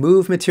and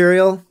remove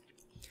material.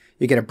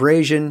 You get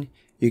abrasion,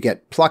 you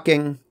get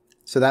plucking,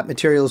 so that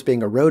material is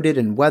being eroded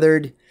and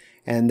weathered.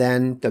 And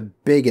then the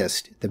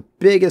biggest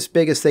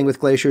thing with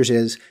glaciers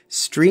is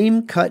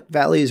stream cut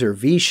valleys are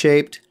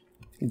V-shaped.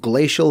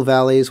 Glacial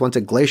valleys, once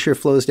a glacier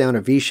flows down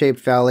a V-shaped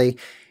valley,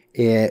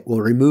 it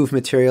will remove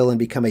material and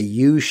become a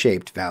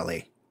U-shaped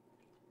valley.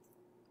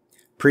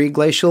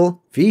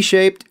 Pre-glacial,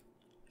 V-shaped.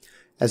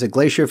 As a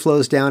glacier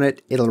flows down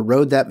it, it'll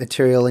erode that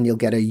material and you'll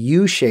get a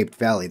U-shaped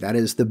valley. That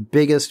is the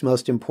biggest,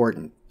 most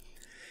important.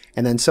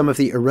 And then some of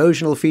the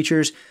erosional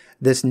features,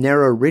 this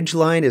narrow ridge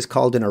line is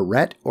called an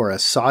arête or a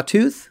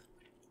sawtooth.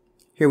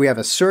 Here we have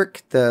a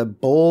cirque, the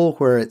bowl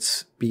where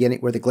it's beginning,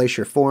 where the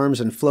glacier forms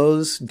and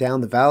flows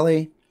down the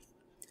valley.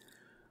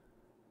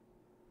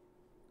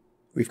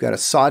 We've got a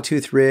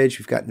sawtooth ridge,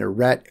 we've got an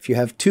arête. If you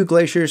have two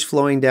glaciers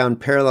flowing down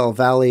parallel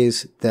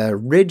valleys, the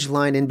ridge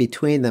line in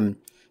between them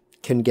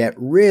can get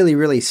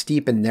really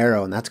steep and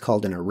narrow, and that's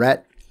called an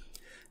arête.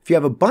 If you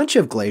have a bunch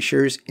of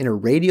glaciers in a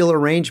radial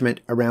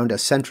arrangement around a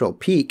central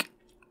peak,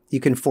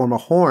 you can form a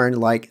horn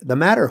like the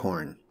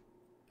Matterhorn.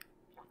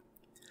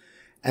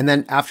 And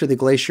then after the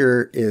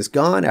glacier is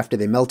gone, after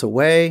they melt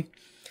away,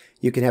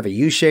 you can have a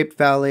U-shaped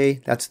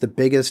valley. That's the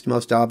biggest,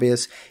 most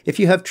obvious. If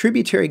you have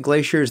tributary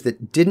glaciers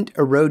that didn't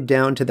erode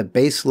down to the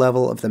base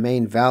level of the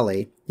main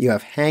valley, you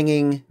have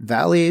hanging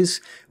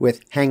valleys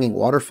with hanging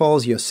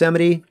waterfalls.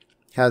 Yosemite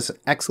has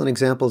excellent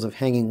examples of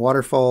hanging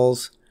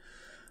waterfalls.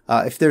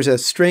 If there's a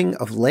string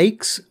of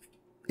lakes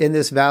in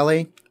this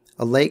valley,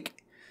 a lake,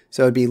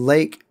 so it'd be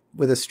lake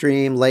with a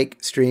stream,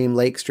 lake, stream,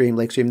 lake, stream,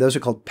 lake, stream. Those are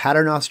called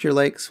paternoster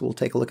lakes. We'll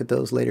take a look at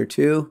those later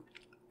too.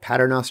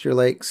 Paternoster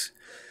lakes.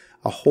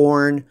 A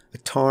horn, a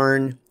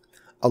tarn,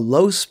 a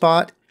low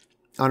spot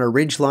on a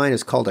ridge line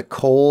is called a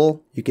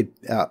col. You could,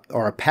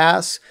 or a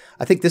pass.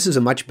 I think this is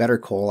a much better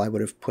col. I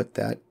would have put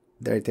that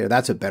right there.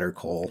 That's a better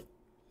col.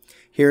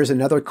 Here's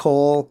another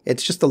col.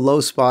 It's just a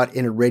low spot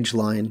in a ridge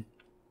line.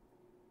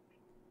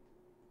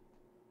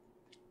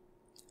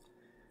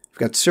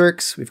 We've got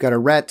cirques, we've got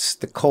arêtes,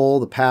 the col,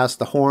 the pass,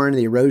 the horn,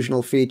 the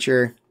erosional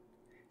feature.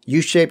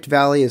 U-shaped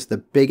valley is the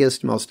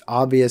biggest, most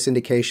obvious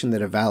indication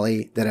that a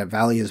valley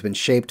has been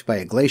shaped by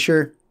a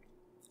glacier.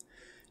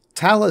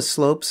 Talus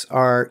slopes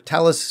are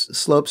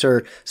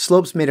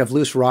slopes made of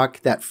loose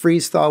rock. That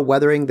freeze-thaw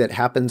weathering that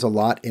happens a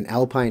lot in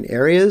alpine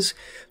areas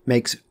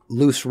makes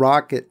loose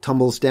rock. It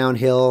tumbles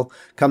downhill,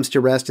 comes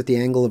to rest at the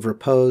angle of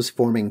repose,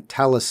 forming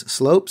talus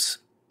slopes.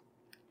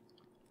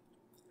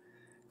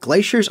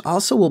 Glaciers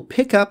also will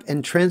pick up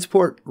and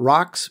transport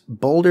rocks,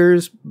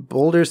 boulders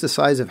the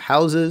size of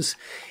houses,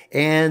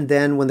 and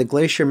then when the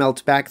glacier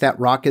melts back, that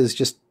rock is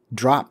just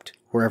dropped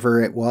wherever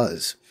it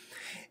was.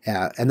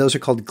 And those are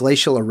called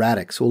glacial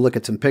erratics. We'll look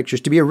at some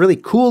pictures. To be a really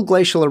cool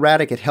glacial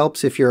erratic, it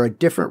helps if you're a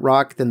different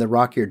rock than the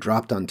rock you're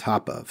dropped on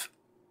top of.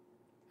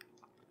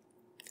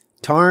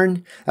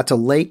 Tarn, that's a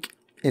lake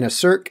in a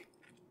cirque.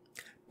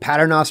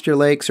 Paternoster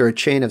lakes are a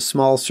chain of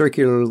small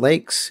circular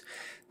lakes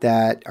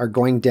that are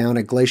going down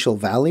a glacial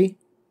valley.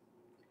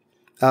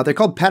 They're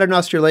called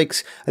Paternoster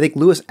lakes. I think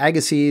Louis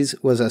Agassiz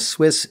was a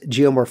Swiss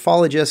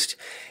geomorphologist.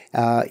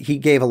 He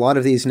gave a lot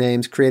of these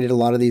names, created a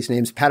lot of these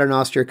names.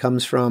 Paternoster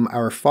comes from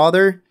our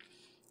father.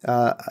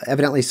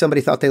 Evidently,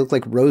 somebody thought they looked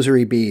like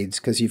rosary beads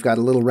because you've got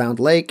a little round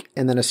lake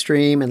and then a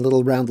stream and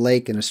little round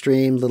lake and a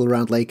stream, little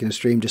round lake and a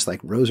stream, just like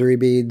rosary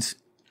beads.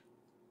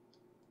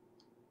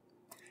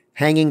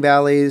 Hanging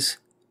valleys.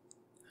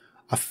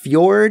 A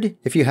fjord,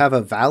 if you have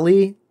a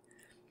valley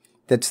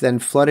that's then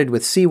flooded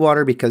with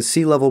seawater because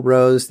sea level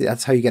rose.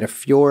 That's how you get a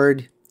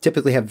fjord.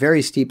 Typically have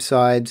very steep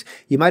sides.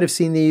 You might have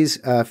seen these.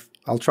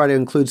 I'll try to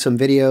include some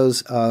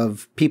videos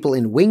of people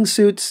in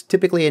wingsuits,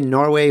 typically in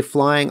Norway,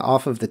 flying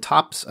off of the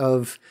tops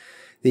of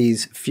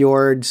these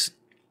fjords.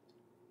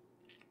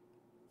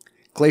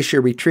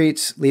 Glacier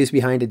retreats, leaves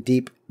behind a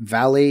deep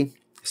valley.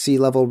 Sea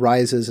level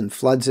rises and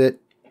floods it.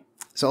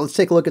 So let's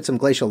take a look at some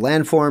glacial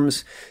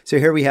landforms. So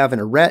here we have an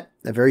arête,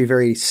 a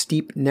very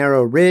steep,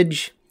 narrow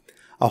ridge,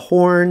 a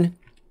horn,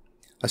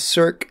 a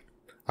cirque,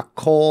 a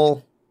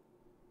col.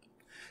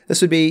 This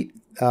would be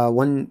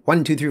 1,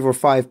 2, 3, 4,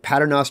 5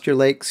 Paternoster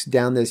lakes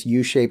down this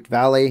U-shaped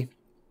valley.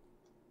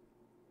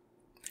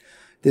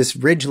 This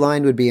ridge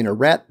line would be an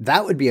arête.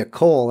 That would be a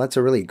col. That's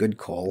a really good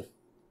col.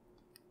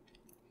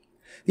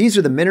 These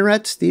are the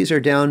minarets. These are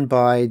down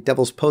by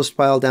Devil's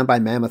Postpile, down by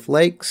Mammoth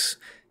Lakes.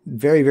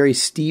 Very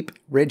steep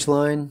ridge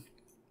line.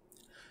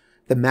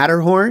 The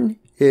Matterhorn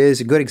is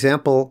a good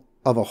example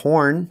of a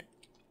horn.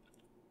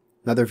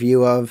 Another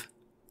view of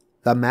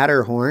the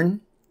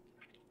Matterhorn.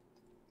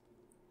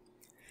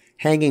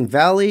 Hanging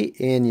Valley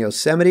in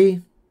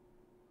Yosemite.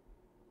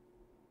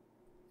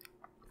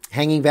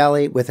 Hanging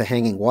Valley with a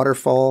hanging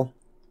waterfall.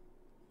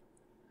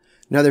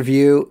 Another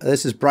view,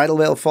 this is Bridal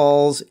Veil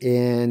Falls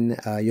in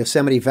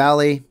Yosemite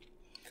Valley.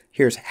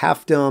 Here's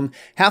Half Dome.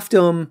 Half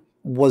Dome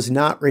was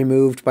not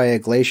removed by a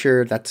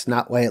glacier. That's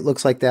not why it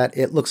looks like that.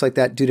 It looks like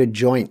that due to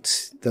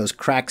joints, those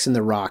cracks in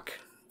the rock.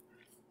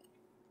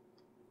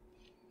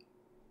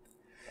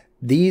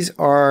 These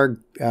are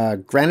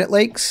granite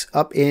lakes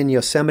up in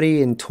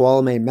Yosemite in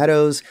Tuolumne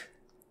Meadows.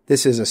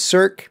 This is a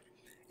cirque.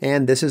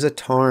 And this is a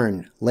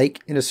tarn. Lake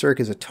in a cirque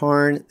is a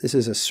tarn. This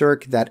is a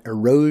cirque, that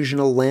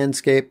erosional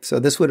landscape. So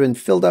this would have been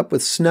filled up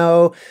with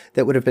snow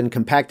that would have been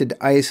compacted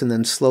to ice and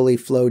then slowly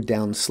flowed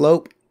down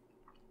slope.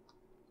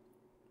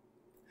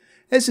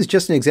 This is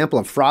just an example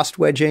of frost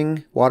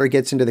wedging. Water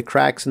gets into the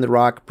cracks in the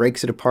rock,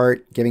 breaks it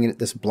apart, giving it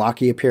this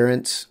blocky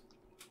appearance.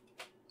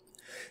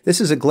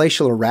 This is a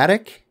glacial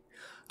erratic,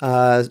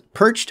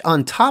 perched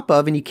on top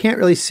of, and you can't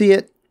really see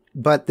it,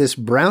 but this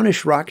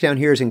brownish rock down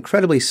here is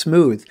incredibly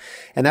smooth,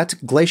 and that's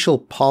glacial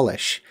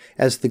polish.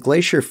 As the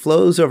glacier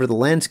flows over the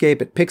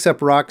landscape, it picks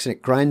up rocks and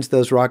it grinds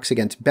those rocks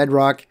against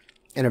bedrock,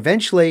 and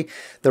eventually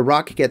the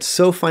rock gets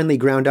so finely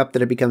ground up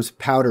that it becomes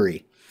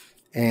powdery.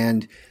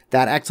 And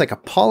that acts like a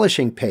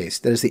polishing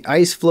paste, that as the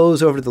ice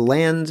flows over the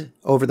land,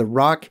 over the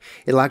rock,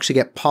 it'll actually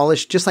get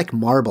polished just like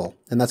marble,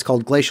 and that's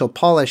called glacial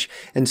polish.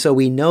 And so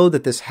we know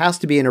that this has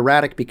to be an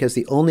erratic because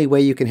the only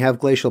way you can have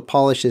glacial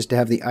polish is to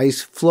have the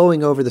ice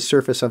flowing over the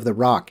surface of the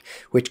rock,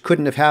 which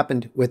couldn't have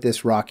happened with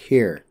this rock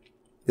here.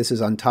 This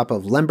is on top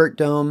of Lambert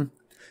Dome.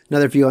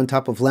 Another view on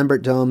top of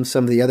Lambert Dome,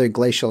 some of the other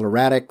glacial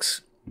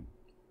erratics.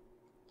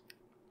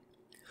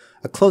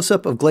 A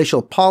close-up of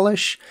glacial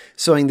polish,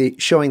 showing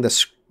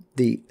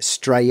the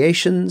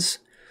striations.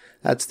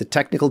 That's the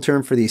technical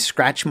term for these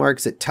scratch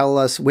marks that tell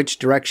us which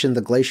direction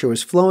the glacier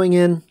was flowing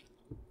in.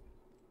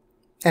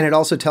 And it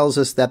also tells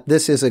us that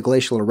this is a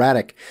glacial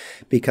erratic,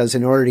 because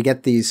in order to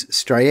get these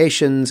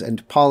striations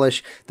and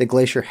polish, the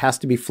glacier has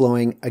to be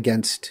flowing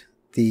against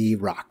the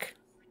rock.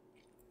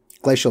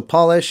 Glacial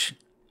polish.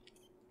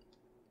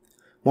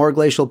 More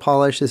glacial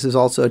polish. This is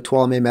also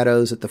Tuolumne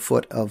Meadows at the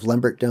foot of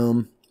Lambert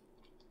Dome.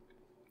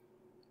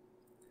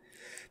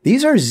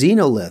 These are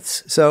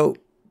xenoliths. So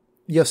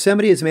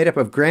Yosemite is made up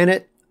of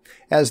granite.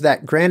 As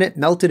that granite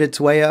melted its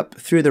way up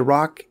through the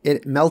rock,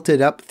 it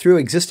melted up through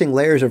existing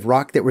layers of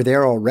rock that were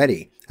there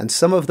already. And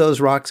some of those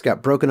rocks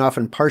got broken off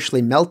and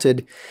partially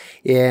melted,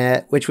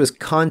 which was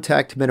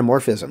contact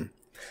metamorphism.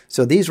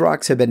 So these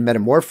rocks have been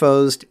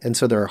metamorphosed, and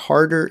so they're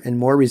harder and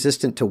more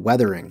resistant to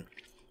weathering.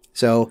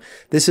 So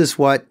this is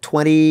what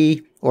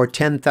 20 or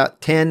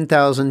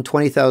 10,000,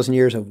 20,000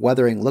 years of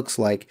weathering looks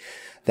like,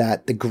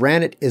 that the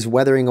granite is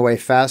weathering away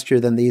faster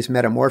than these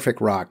metamorphic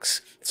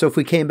rocks. So if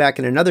we came back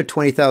in another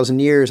 20,000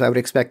 years, I would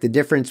expect the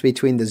difference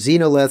between the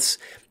xenoliths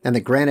and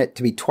the granite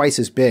to be twice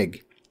as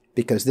big,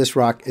 because this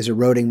rock is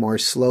eroding more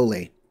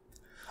slowly.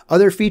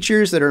 Other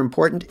features that are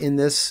important in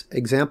this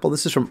example,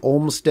 this is from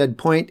Olmsted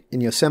Point in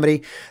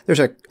Yosemite. There's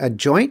a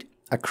joint,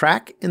 a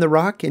crack in the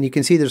rock, and you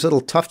can see there's little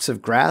tufts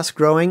of grass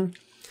growing.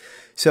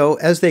 So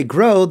as they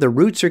grow, the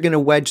roots are going to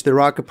wedge the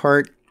rock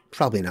apart,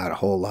 probably not a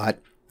whole lot,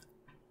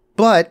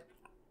 but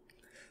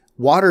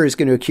water is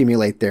going to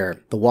accumulate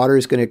there. The water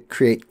is going to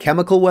create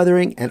chemical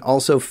weathering and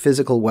also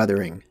physical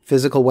weathering.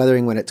 Physical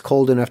weathering when it's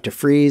cold enough to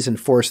freeze and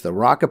force the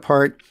rock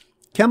apart.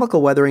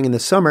 Chemical weathering in the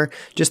summer,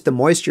 just the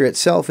moisture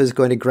itself is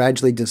going to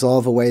gradually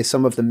dissolve away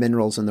some of the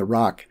minerals in the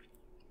rock.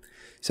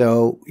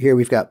 So here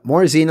we've got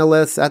more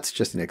xenoliths. That's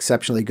just an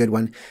exceptionally good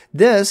one.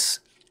 This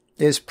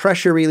is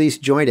pressure release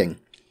jointing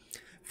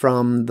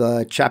from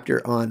the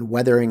chapter on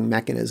weathering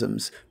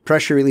mechanisms.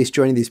 Pressure release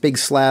joining, these big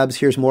slabs.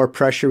 Here's more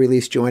pressure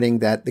release joining,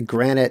 that the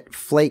granite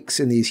flakes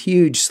in these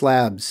huge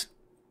slabs.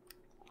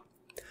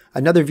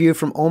 Another view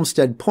from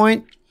Olmsted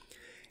Point.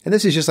 And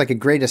this is just like a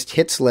greatest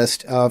hits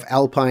list of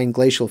alpine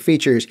glacial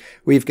features.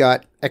 We've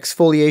got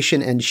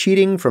exfoliation and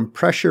sheeting from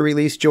pressure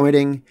release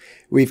jointing.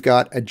 We've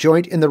got a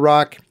joint in the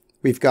rock.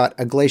 We've got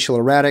a glacial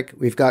erratic.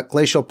 We've got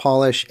glacial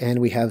polish, and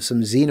we have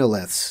some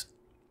xenoliths.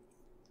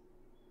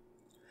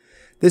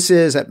 This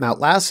is at Mount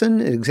Lassen,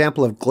 an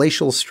example of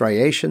glacial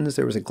striations.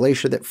 There was a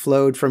glacier that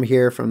flowed from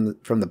here, from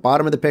the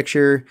bottom of the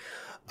picture,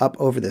 up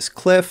over this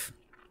cliff,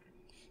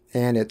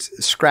 and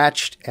it's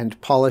scratched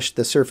and polished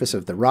the surface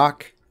of the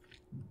rock.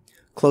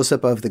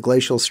 Close-up of the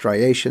glacial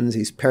striations,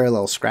 these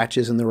parallel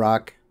scratches in the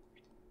rock.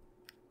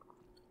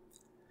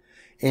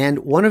 And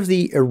one of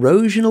the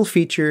erosional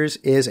features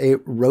is a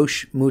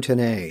roche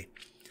moutonnae.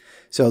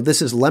 So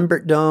this is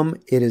Lambert Dome.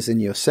 It is in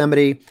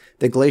Yosemite.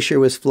 The glacier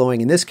was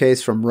flowing, in this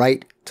case, from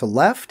right to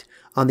left.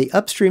 On the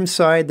upstream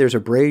side, there's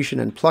abrasion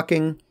and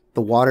plucking.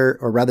 The water,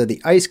 or rather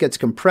the ice, gets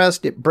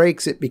compressed. It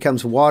breaks. It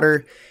becomes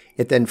water.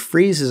 It then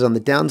freezes on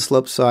the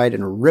downslope side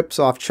and rips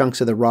off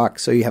chunks of the rock.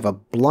 So you have a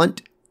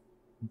blunt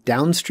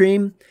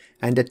downstream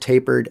and a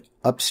tapered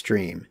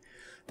upstream.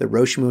 The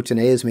roche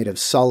moutonnae is made of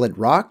solid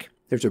rock,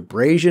 There's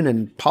abrasion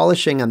and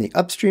polishing on the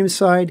upstream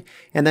side,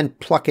 and then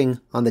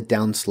plucking on the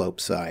downslope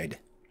side.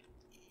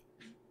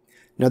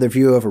 Another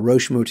view of a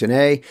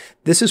roche-moutonné.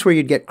 This is where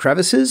you'd get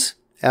crevices.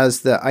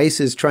 As the ice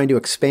is trying to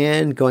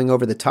expand, going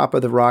over the top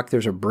of the rock,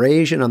 there's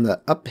abrasion on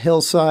the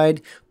uphill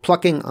side,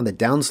 plucking on the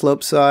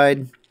downslope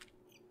side.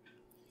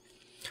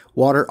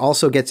 Water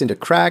also gets into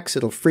cracks.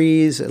 It'll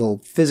freeze. It'll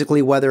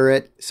physically weather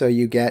it. So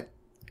you get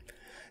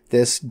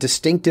this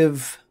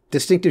distinctive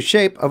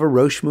shape of a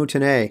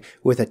roche-moutonné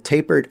with a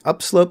tapered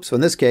upslope. So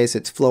in this case,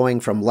 it's flowing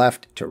from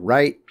left to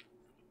right.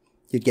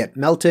 You'd get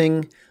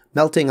melting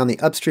on the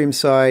upstream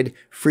side,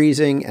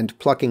 freezing and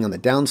plucking on the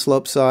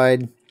downslope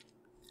side.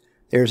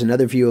 There's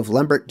another view of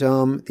Lembert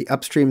Dome, the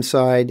upstream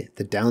side,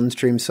 the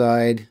downstream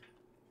side.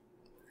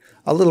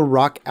 A little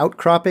rock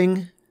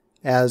outcropping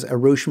as a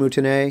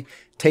roche-moutonné,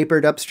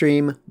 tapered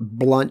upstream,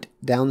 blunt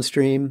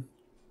downstream.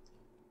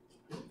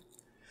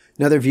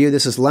 Another view,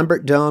 this is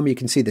Lembert Dome. You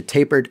can see the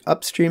tapered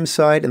upstream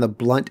side and the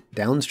blunt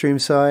downstream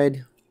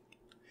side.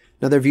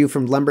 Another view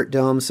from Lembert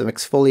Dome, some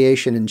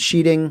exfoliation and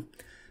sheeting,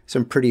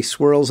 some pretty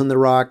swirls in the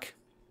rock.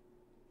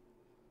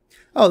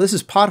 Oh, this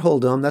is Pothole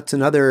Dome. That's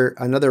another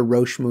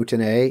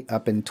roche-moutonné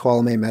up in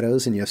Tuolumne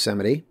Meadows in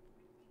Yosemite.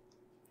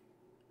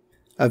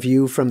 A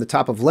view from the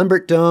top of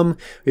Lembert Dome.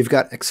 We've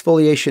got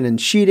exfoliation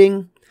and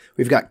sheeting.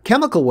 We've got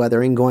chemical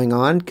weathering going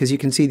on because you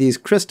can see these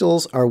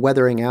crystals are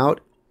weathering out.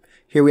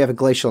 Here we have a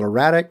glacial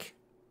erratic.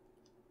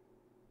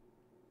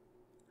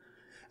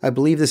 I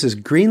believe this is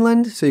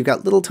Greenland. So you've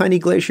got little tiny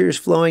glaciers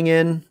flowing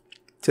in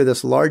to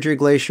this larger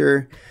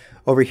glacier.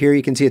 Over here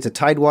you can see it's a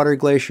tidewater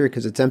glacier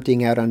because it's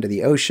emptying out onto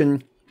the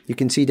ocean. You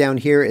can see down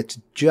here it's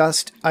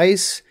just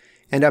ice,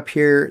 and up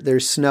here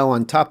there's snow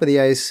on top of the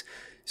ice.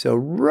 So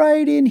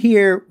right in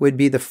here would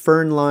be the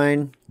firn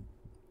line.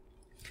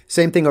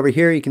 Same thing over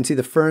here, you can see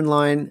the firn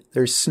line.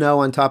 There's snow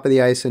on top of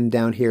the ice, and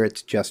down here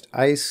it's just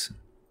ice.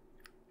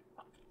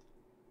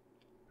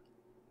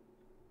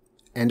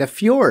 And a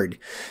fjord.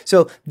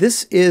 So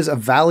this is a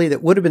valley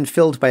that would have been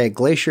filled by a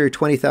glacier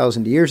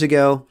 20,000 years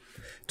ago.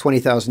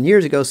 20,000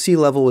 years ago, sea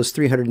level was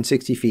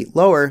 360 feet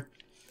lower.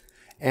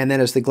 And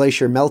then as the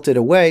glacier melted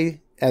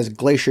away, as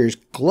glaciers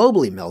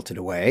globally melted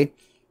away,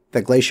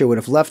 the glacier would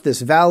have left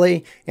this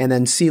valley, and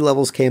then sea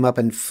levels came up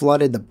and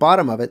flooded the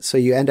bottom of it. So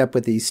you end up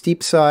with these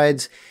steep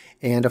sides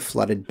and a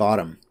flooded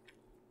bottom.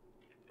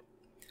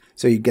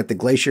 So you get the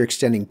glacier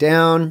extending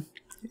down.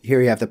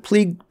 Here you have the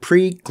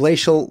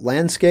pre-glacial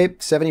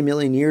landscape. 70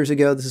 million years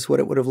ago, this is what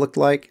it would have looked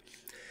like,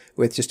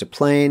 with just a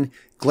plain.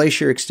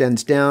 Glacier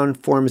extends down,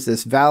 forms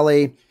this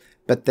valley,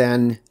 but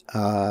then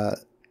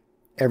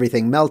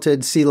everything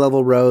melted, sea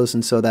level rose,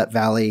 and so that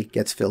valley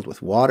gets filled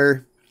with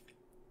water.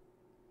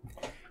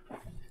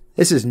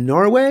 This is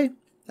Norway,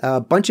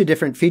 a bunch of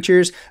different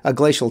features, a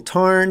glacial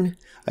tarn,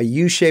 a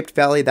U-shaped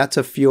valley, that's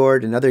a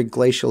fjord, another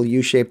glacial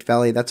U-shaped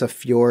valley, that's a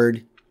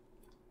fjord.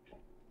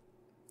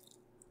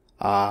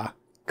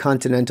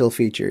 Continental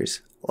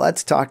features.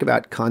 Let's talk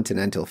about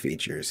continental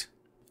features.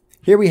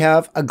 Here we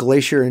have a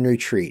glacier in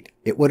retreat.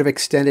 It would have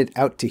extended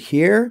out to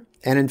here.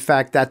 And in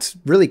fact, that's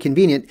really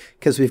convenient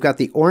because we've got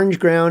the orange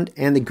ground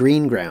and the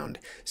green ground.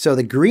 So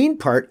the green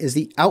part is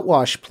the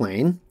outwash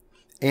plain,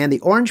 and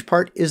the orange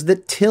part is the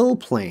till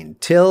plain.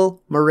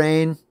 Till,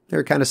 moraine,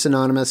 they're kind of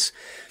synonymous.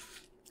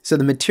 So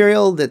the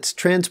material that's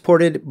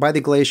transported by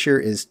the glacier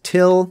is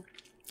till.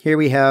 Here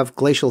we have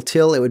glacial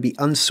till. It would be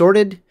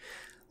unsorted.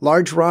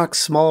 Large rocks,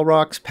 small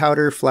rocks,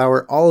 powder,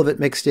 flour, all of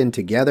it mixed in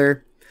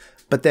together.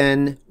 But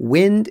then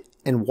wind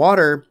and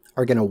water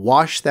are going to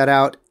wash that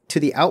out to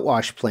the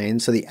outwash plain.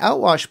 So the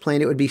outwash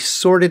plain, it would be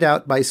sorted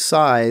out by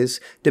size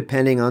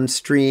depending on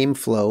stream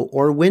flow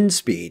or wind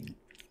speed.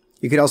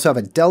 You could also have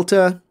a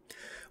delta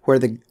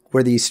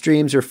where these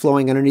streams are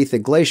flowing underneath the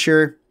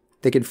glacier.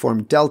 They could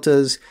form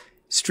deltas.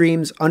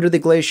 Streams under the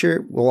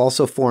glacier will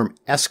also form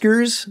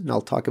eskers, and I'll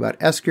talk about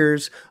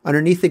eskers.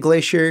 Underneath the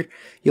glacier,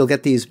 you'll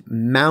get these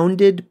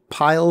mounded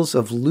piles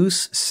of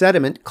loose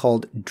sediment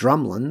called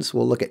drumlins.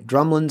 We'll look at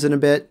drumlins in a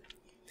bit.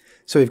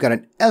 So we've got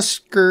an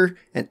esker.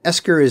 An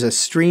esker is a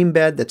stream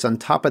bed that's on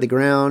top of the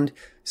ground.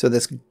 So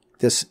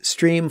this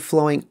stream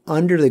flowing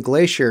under the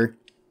glacier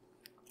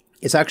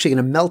is actually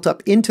going to melt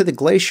up into the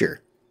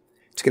glacier.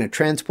 It's going to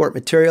transport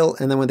material,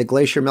 and then when the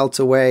glacier melts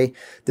away,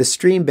 the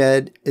stream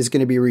bed is going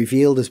to be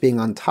revealed as being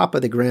on top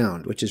of the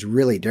ground, which is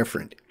really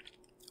different.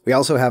 We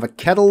also have a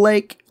kettle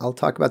lake. I'll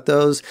talk about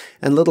those,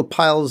 and little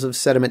piles of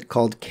sediment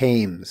called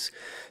kames.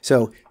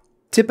 So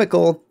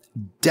typical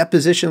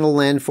depositional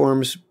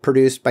landforms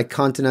produced by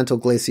continental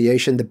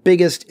glaciation. The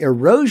biggest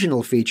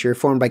erosional feature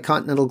formed by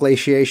continental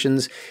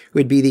glaciations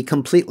would be the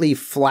completely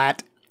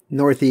flat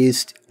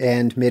Northeast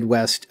and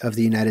Midwest of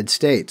the United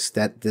States.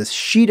 That this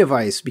sheet of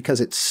ice, because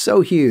it's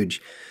so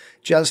huge,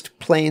 just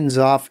planes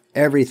off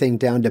everything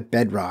down to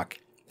bedrock.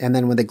 And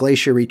then when the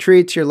glacier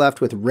retreats, you're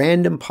left with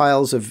random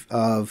piles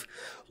of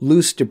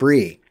loose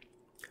debris,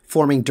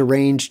 forming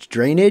deranged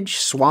drainage,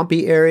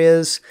 swampy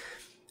areas,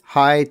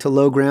 high to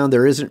low ground.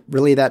 There isn't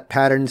really that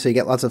pattern, so you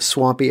get lots of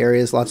swampy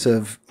areas, lots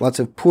of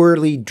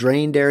poorly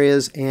drained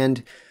areas,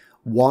 and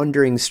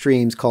wandering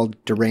streams called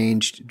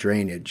deranged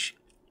drainage.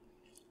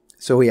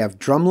 So we have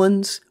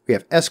drumlins, we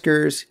have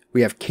eskers,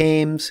 we have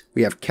kames,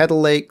 we have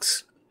kettle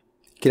lakes.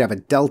 You could have a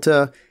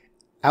delta.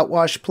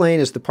 Outwash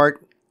plain is the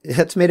part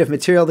that's made of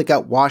material that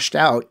got washed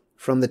out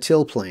from the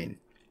till plain.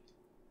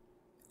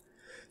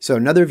 So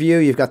another view,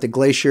 you've got the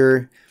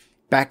glacier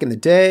back in the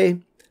day,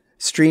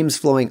 streams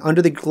flowing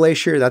under the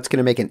glacier. That's going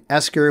to make an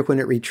esker when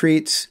it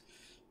retreats.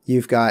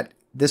 You've got,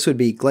 this would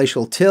be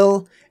glacial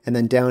till, and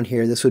then down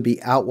here, this would be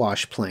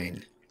outwash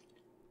plain.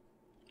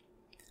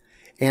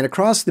 And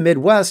across the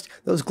Midwest,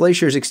 those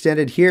glaciers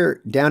extended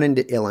here down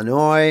into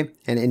Illinois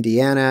and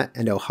Indiana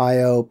and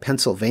Ohio,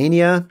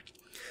 Pennsylvania.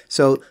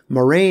 So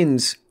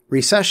moraines,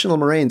 recessional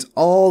moraines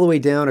all the way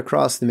down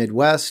across the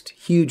Midwest,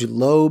 huge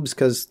lobes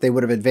because they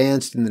would have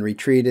advanced and then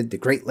retreated. The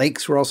Great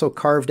Lakes were also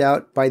carved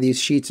out by these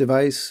sheets of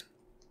ice.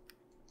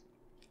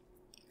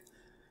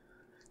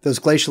 Those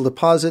glacial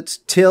deposits,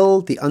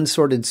 till, the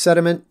unsorted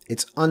sediment,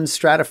 it's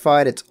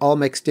unstratified, it's all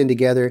mixed in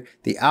together.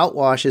 The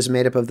outwash is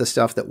made up of the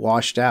stuff that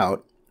washed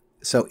out.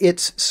 So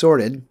it's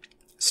sorted,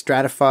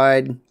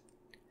 stratified.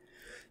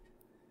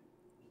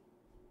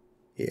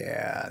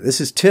 Yeah, this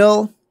is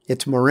till.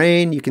 It's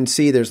moraine. You can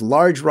see there's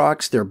large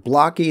rocks. They're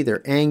blocky,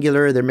 they're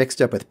angular, they're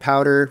mixed up with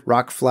powder,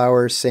 rock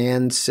flour,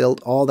 sand,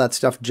 silt, all that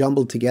stuff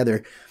jumbled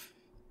together.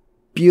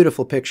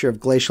 Beautiful picture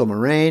of glacial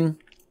moraine.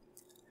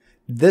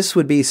 This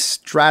would be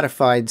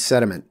stratified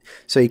sediment.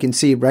 So you can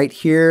see right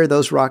here,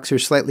 those rocks are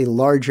slightly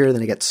larger,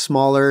 then it gets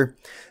smaller.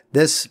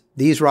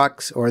 These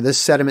rocks, or this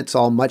sediment's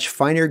all much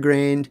finer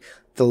grained.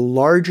 The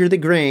larger the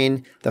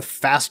grain, the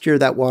faster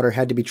that water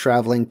had to be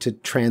traveling to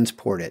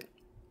transport it.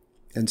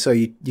 And so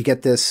you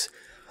get this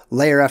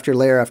layer after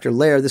layer after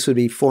layer. This would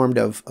be formed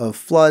of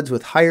floods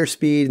with higher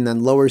speed and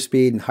then lower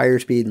speed and higher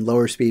speed and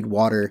lower speed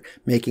water,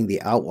 making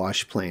the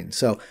outwash plain.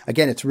 So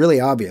again, it's really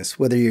obvious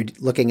whether you're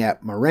looking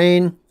at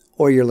moraine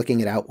or you're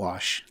looking at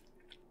outwash.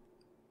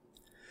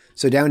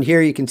 So down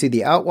here, you can see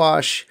the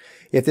outwash.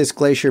 If this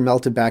glacier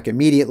melted back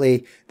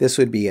immediately, this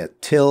would be a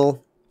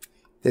till.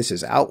 This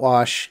is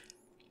outwash.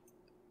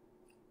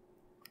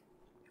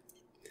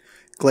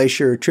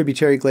 Glacier,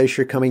 tributary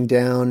glacier coming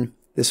down.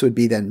 This would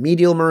be then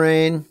medial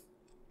moraine.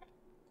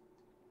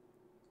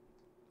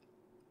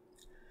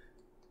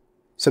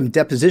 Some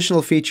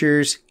depositional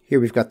features. Here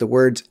we've got the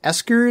words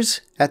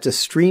eskers. That's a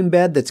stream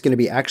bed that's going to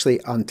be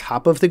actually on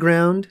top of the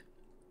ground.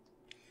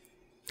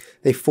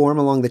 They form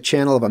along the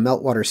channel of a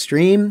meltwater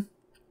stream.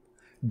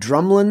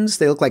 Drumlins,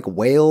 they look like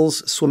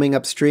whales swimming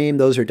upstream.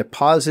 Those are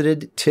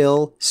deposited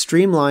till,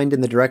 streamlined in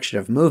the direction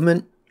of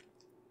movement.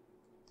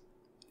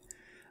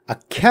 A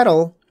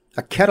kettle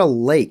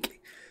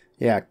lake.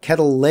 Yeah,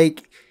 kettle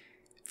lake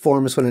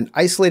forms when an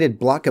isolated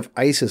block of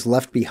ice is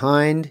left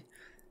behind.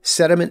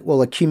 Sediment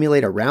will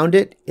accumulate around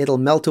it. It'll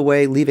melt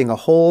away, leaving a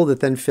hole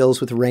that then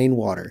fills with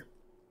rainwater.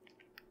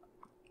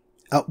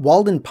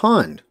 Walden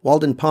Pond.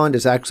 Walden Pond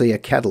is actually a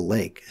kettle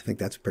lake. I think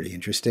that's pretty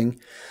interesting.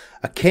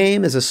 A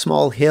kame is a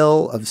small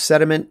hill of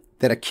sediment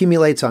that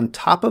accumulates on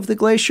top of the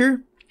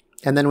glacier.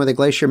 And then when the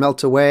glacier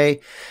melts away,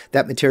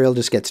 that material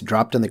just gets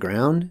dropped on the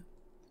ground.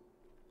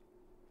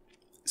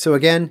 So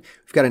again,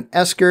 we've got an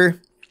esker,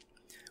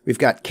 we've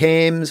got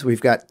kames, we've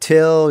got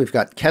till, we've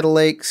got kettle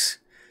lakes,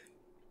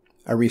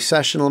 a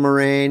recessional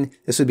moraine.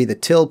 This would be the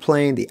till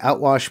plain, the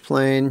outwash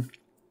plain.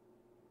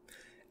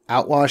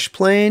 Outwash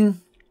plain.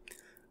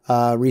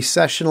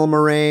 Recessional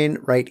moraine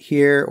right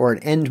here, or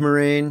an end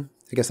moraine.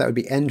 I guess that would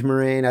be end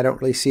moraine. I don't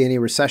really see any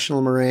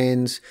recessional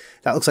moraines.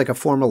 That looks like a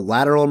formal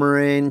lateral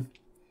moraine.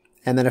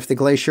 And then if the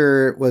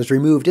glacier was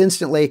removed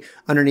instantly,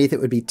 underneath it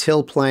would be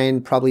till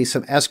plain, probably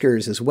some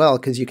eskers as well,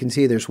 because you can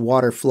see there's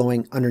water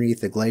flowing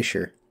underneath the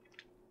glacier.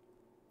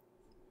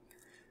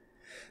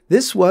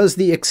 This was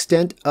the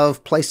extent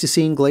of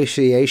Pleistocene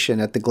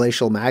glaciation at the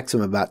glacial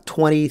maximum about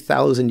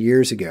 20,000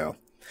 years ago.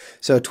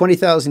 So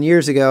 20,000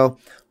 years ago,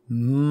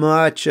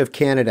 much of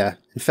Canada,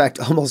 in fact,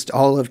 almost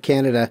all of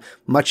Canada,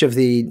 much of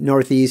the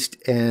Northeast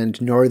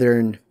and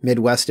Northern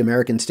Midwest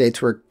American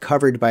states were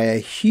covered by a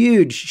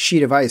huge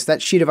sheet of ice.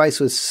 That sheet of ice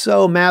was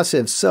so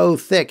massive, so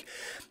thick,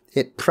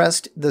 it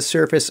pressed the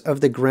surface of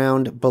the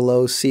ground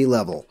below sea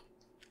level.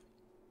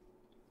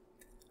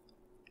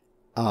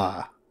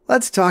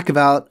 Let's talk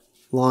about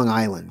Long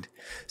Island.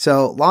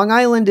 So Long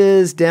Island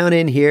is down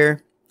in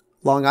here.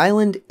 Long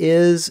Island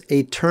is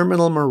a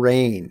terminal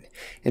moraine.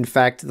 In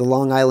fact, the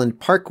Long Island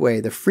Parkway,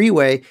 the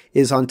freeway,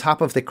 is on top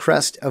of the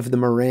crest of the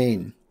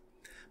moraine.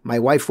 My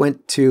wife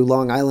went to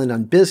Long Island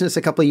on business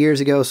a couple of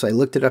years ago, so I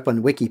looked it up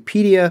on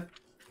Wikipedia,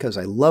 because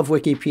I love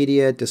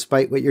Wikipedia,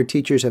 despite what your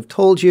teachers have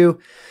told you.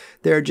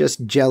 They're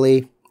just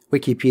jelly.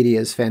 Wikipedia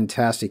is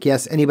fantastic.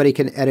 Yes, anybody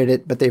can edit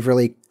it, but they've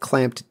really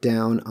clamped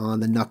down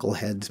on the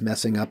knuckleheads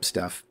messing up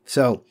stuff.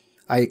 So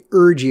I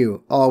urge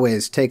you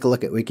always take a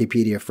look at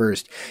Wikipedia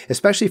first,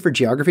 especially for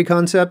geography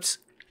concepts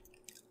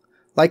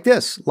like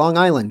this, Long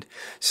Island.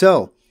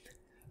 So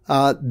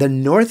the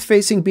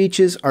north-facing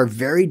beaches are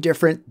very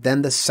different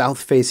than the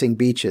south-facing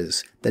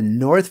beaches. The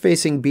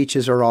north-facing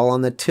beaches are all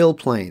on the till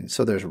plain,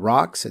 so there's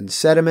rocks and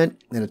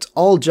sediment, and it's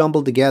all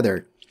jumbled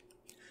together.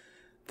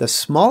 The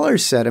smaller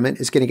sediment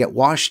is going to get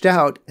washed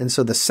out, and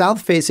so the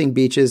south-facing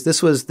beaches,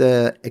 this was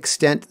the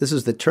extent, this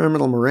is the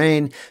terminal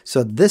moraine,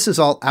 so this is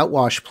all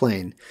outwash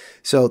plain.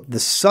 So the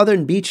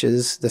southern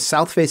beaches, the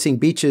south-facing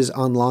beaches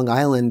on Long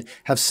Island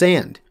have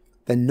sand.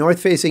 The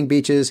north-facing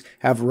beaches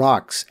have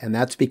rocks, and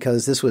that's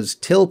because this was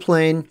till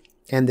plain,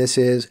 and this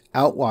is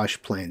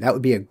outwash plain. That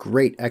would be a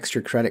great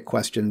extra credit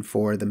question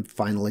for the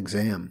final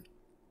exam.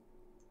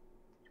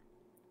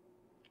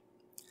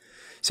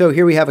 So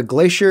here we have a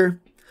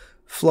glacier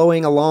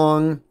flowing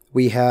along.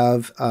 We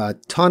have a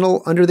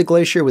tunnel under the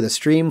glacier with a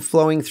stream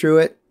flowing through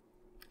it.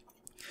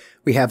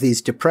 We have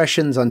these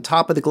depressions on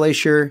top of the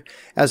glacier.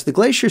 As the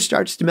glacier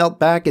starts to melt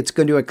back, it's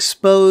going to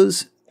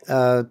expose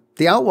the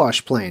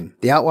outwash plain.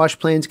 The outwash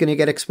plain is going to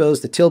get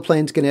exposed. The till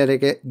plain is going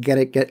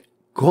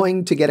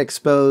to get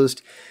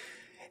exposed.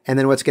 And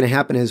then what's going to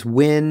happen is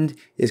wind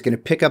is going to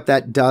pick up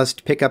that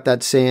dust, pick up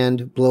that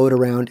sand, blow it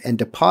around, and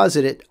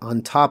deposit it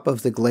on top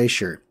of the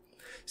glacier.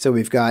 So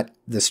we've got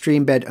the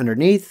stream bed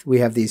underneath. We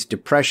have these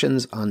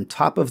depressions on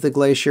top of the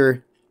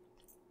glacier.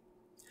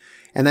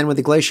 And then when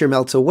the glacier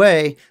melts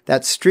away,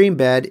 that stream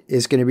bed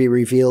is going to be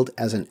revealed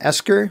as an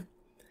esker.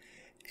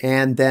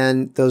 And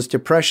then those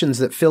depressions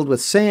that filled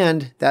with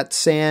sand, that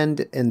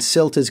sand and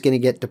silt is going to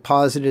get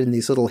deposited in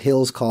these little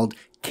hills called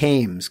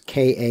kames,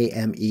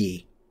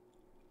 K-A-M-E.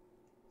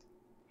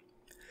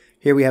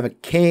 Here we have a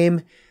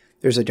kame.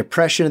 There's a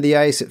depression of the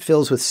ice. It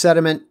fills with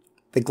sediment.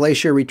 The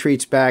glacier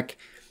retreats back.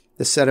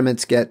 The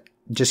sediments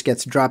just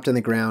gets dropped on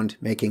the ground,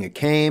 making a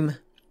kame.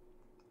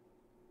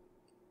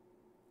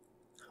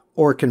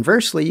 Or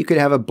conversely, you could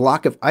have a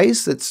block of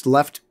ice that's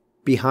left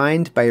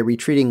behind by a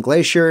retreating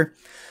glacier.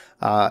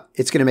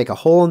 It's going to make a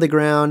hole in the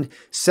ground.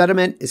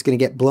 Sediment is going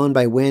to get blown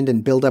by wind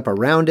and build up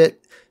around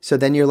it. So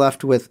then you're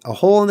left with a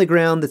hole in the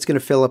ground that's going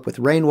to fill up with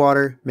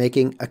rainwater,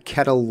 making a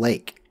kettle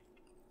lake.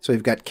 So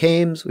we've got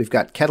kames, we've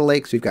got kettle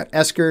lakes, we've got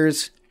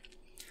eskers.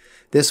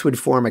 This would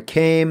form a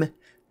kame.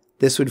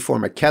 This would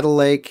form a kettle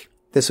lake.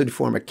 This would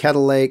form a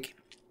kettle lake.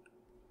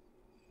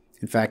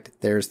 In fact,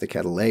 there's the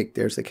kettle lake.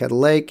 There's the kettle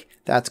lake.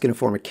 That's going to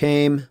form a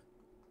kame.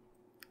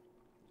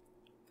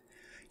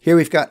 Here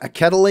we've got a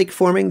kettle lake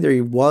forming.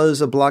 There was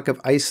a block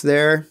of ice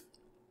there.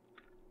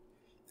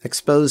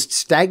 Exposed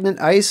stagnant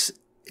ice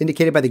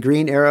indicated by the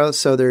green arrow.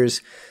 So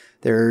there's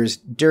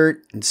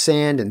dirt and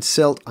sand and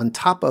silt on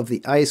top of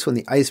the ice. When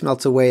the ice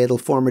melts away, it'll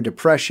form a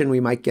depression.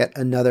 We might get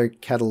another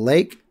kettle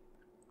lake.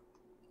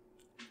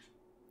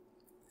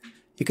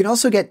 You can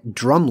also get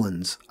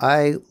drumlins.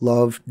 I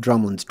love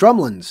drumlins.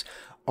 Drumlins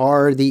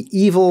are the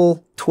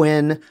evil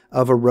twin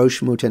of a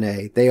roche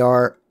moutonnet. They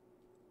are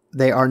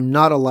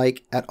not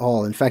alike at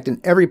all. In fact,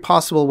 in every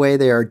possible way,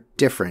 they are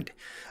different.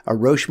 A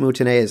roche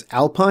moutonnet is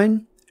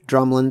alpine.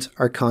 Drumlins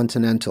are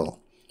continental.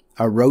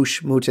 A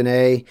roche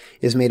moutonnet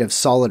is made of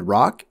solid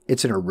rock.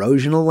 It's an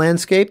erosional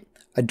landscape.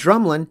 A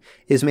drumlin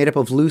is made up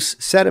of loose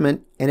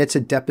sediment, and it's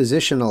a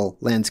depositional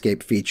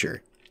landscape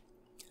feature.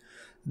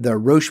 The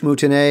roche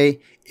moutonnet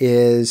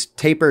is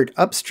tapered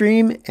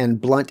upstream and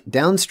blunt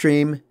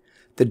downstream.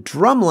 The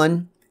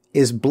drumlin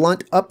is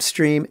blunt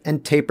upstream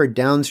and tapered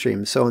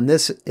downstream. So in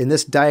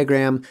this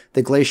diagram,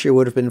 the glacier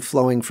would have been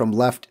flowing from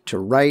left to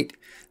right.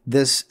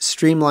 This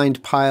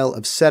streamlined pile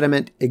of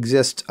sediment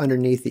exists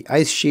underneath the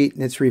ice sheet,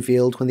 and it's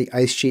revealed when the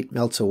ice sheet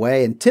melts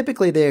away. And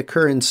typically they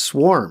occur in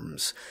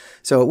swarms.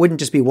 So it wouldn't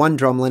just be one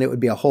drumlin, it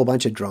would be a whole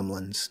bunch of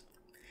drumlins.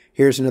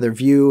 Here's another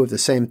view of the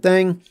same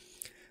thing.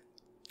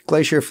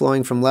 Glacier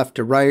flowing from left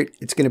to right.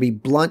 It's going to be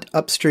blunt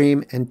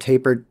upstream and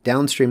tapered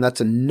downstream.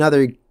 That's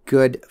another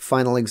good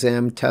final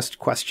exam test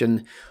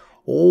question.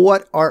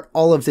 What are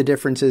all of the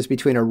differences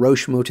between a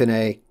roche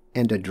moutonnet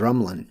and a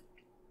drumlin?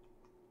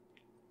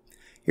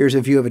 Here's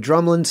a view of a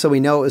drumlin, so we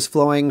know it was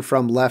flowing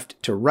from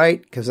left to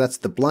right because that's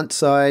the blunt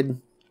side.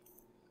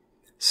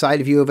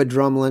 Side view of a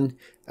drumlin,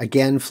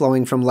 again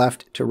flowing from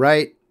left to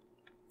right.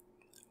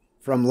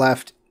 From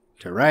left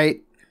to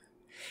right.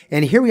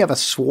 And here we have a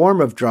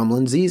swarm of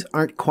drumlins. These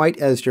aren't quite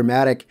as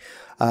dramatic.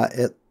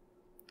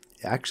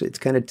 Actually, it's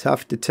kind of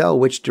tough to tell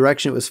which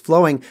direction it was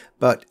flowing,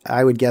 but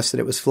I would guess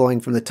that it was flowing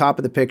from the top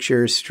of the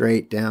picture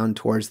straight down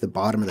towards the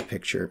bottom of the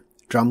picture.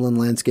 Drumlin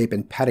landscape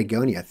in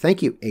Patagonia.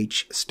 Thank you,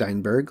 H.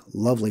 Steinberg.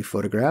 Lovely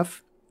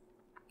photograph.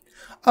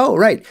 Oh,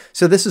 right.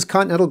 So this is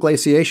continental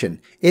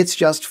glaciation. It's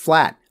just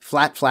flat,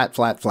 flat, flat,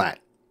 flat, flat.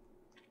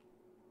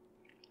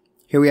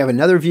 Here we have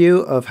another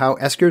view of how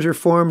eskers are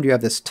formed. You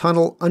have this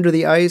tunnel under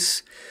the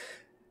ice.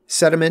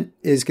 Sediment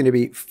is going to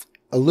be,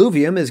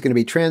 alluvium is going to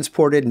be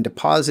transported and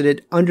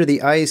deposited under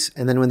the ice.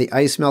 And then when the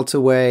ice melts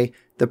away,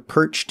 the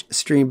perched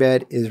stream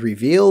bed is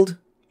revealed.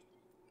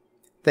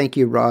 Thank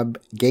you, Rob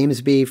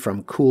Gamesby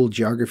from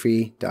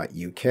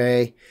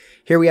coolgeography.uk.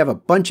 Here we have a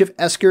bunch of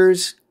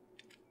eskers.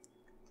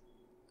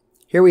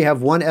 Here we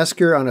have one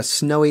esker on a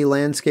snowy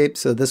landscape.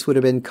 So this would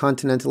have been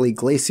continentally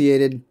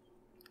glaciated.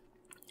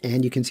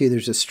 And you can see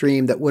there's a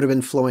stream that would have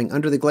been flowing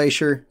under the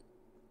glacier.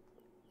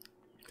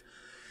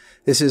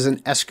 This is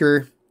an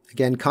esker,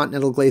 again,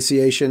 continental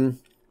glaciation.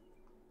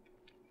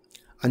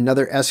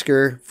 Another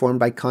esker formed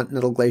by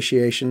continental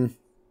glaciation.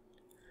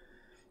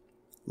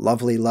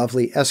 Lovely,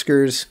 lovely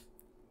eskers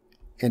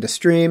and a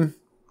stream.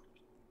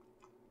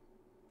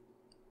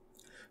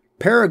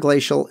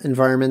 Paraglacial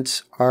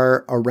environments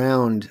are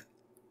around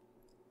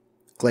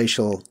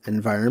glacial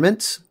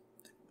environments.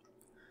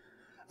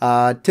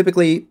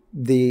 Typically,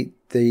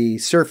 the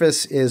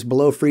surface is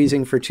below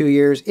freezing for 2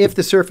 years. If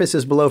the surface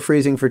is below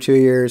freezing for 2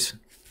 years,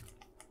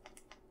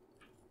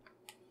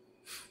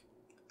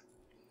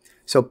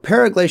 so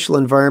paraglacial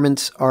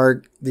environments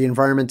are the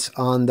environments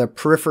on the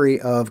periphery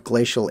of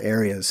glacial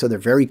areas. So they're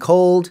very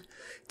cold.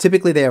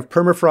 Typically, they have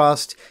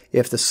permafrost.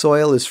 If the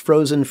soil is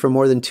frozen for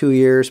more than 2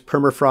 years,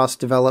 permafrost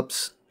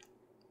develops.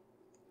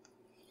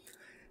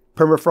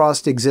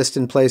 Permafrost exists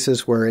in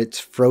places where it's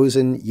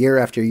frozen year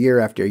after year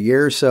after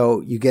year.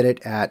 So you get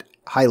it at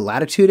high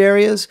latitude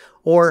areas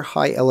or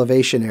high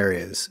elevation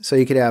areas. So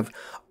you could have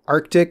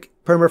Arctic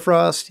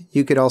permafrost.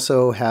 You could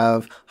also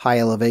have high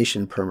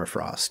elevation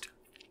permafrost.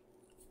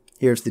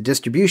 Here's the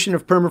distribution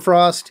of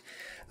permafrost.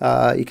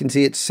 You can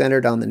see it's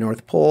centered on the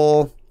North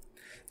Pole.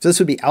 So this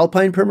would be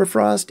alpine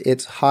permafrost.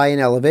 It's high in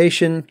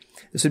elevation.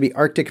 This would be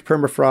Arctic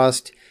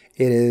permafrost.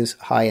 It is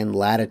high in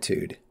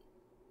latitude.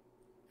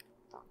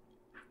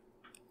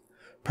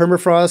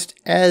 Permafrost,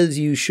 as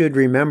you should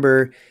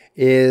remember,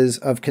 is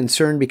of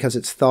concern because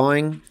it's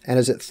thawing. And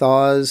as it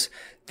thaws,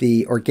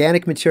 the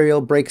organic material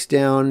breaks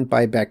down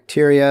by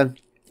bacteria.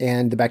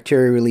 And the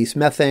bacteria release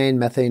methane.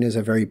 Methane is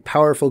a very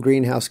powerful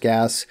greenhouse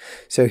gas.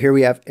 So here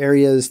we have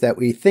areas that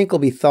we think will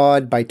be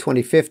thawed by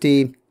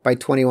 2050, by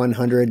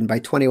 2100, and by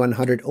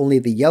 2100, only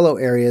the yellow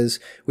areas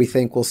we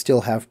think will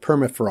still have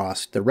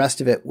permafrost. The rest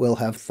of it will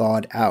have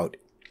thawed out.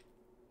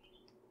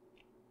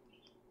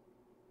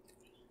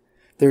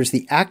 There's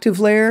the active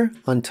layer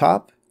on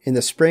top. In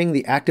the spring,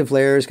 the active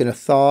layer is going to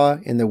thaw.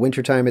 In the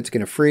wintertime, it's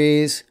going to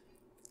freeze.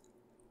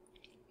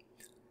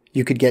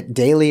 You could get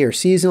daily or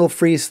seasonal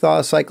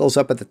freeze-thaw cycles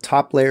up at the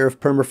top layer of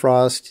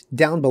permafrost.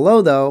 Down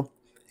below, though,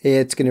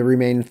 it's going to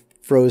remain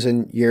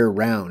frozen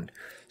year-round.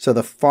 So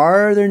the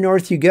farther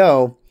north you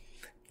go,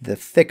 the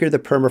thicker the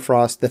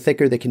permafrost, the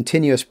thicker the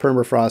continuous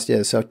permafrost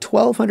is. So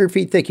 1,200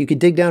 feet thick. You could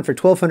dig down for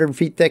 1,200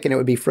 feet thick and it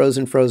would be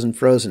frozen, frozen,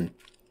 frozen.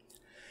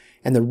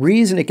 And the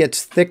reason it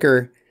gets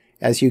thicker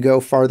as you go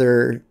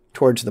farther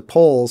towards the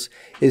poles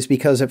is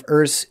because of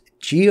Earth's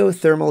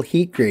geothermal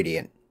heat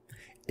gradient.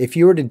 If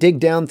you were to dig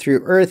down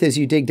through Earth, as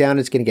you dig down,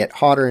 it's going to get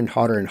hotter and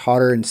hotter and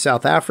hotter. In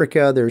South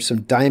Africa, there's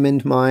some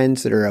diamond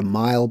mines that are a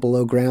mile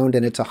below ground,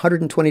 and it's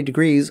 120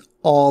 degrees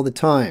all the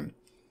time.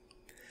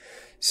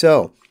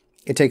 So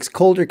it takes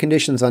colder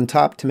conditions on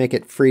top to make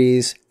it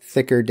freeze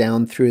thicker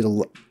down through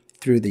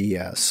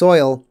the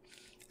soil.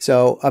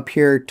 So up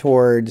here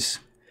towards,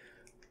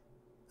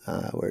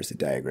 where's the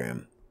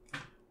diagram?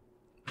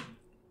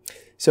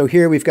 So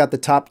here we've got the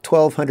top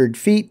 1,200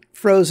 feet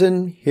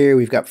frozen. Here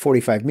we've got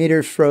 45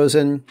 meters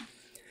frozen.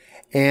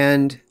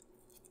 And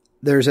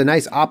there's a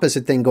nice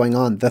opposite thing going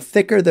on. The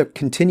thicker the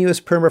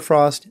continuous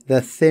permafrost, the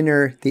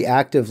thinner the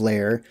active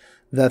layer.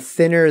 The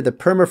thinner the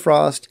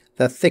permafrost,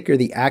 the thicker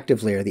the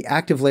active layer. The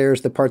active layer is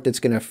the part that's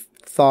going to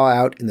thaw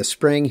out in the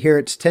spring. Here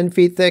it's 10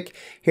 feet thick.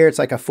 Here it's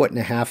like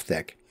 1.5 feet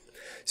thick.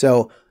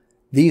 So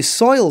these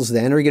soils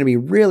then are going to be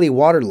really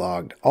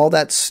waterlogged. All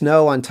that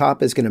snow on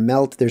top is going to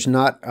melt. There's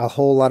not a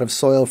whole lot of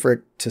soil for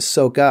it to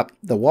soak up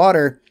the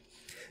water.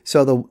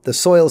 So the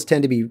soils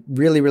tend to be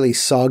really, really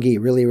soggy,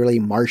 really, really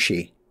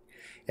marshy.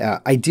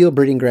 Ideal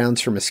breeding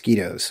grounds for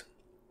mosquitoes.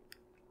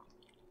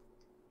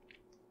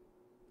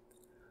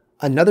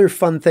 Another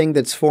fun thing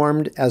that's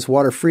formed as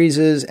water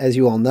freezes, as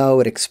you all know,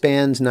 it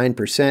expands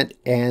 9%.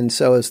 And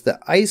so as the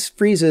ice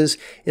freezes,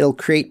 it'll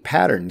create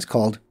patterns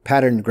called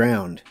patterned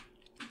ground.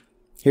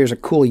 Here's a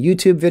cool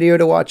YouTube video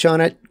to watch on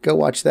it. Go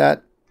watch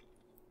that.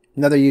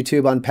 Another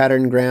YouTube on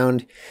patterned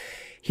ground.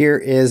 Here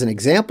is an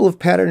example of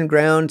patterned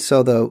ground.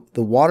 So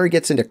the water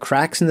gets into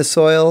cracks in the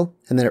soil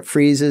and then it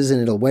freezes and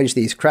it'll wedge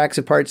these cracks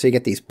apart. So you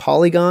get these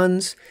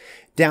polygons.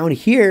 Down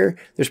here,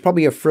 there's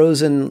probably a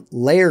frozen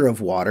layer of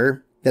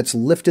water that's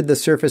lifted the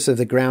surface of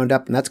the ground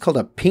up. And that's called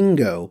a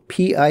pingo.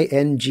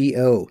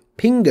 P-I-N-G-O.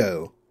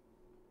 Pingo.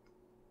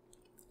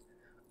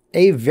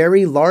 A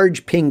very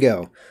large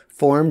pingo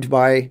formed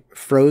by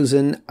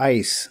frozen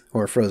ice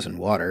or frozen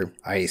water.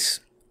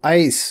 Ice.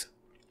 Ice.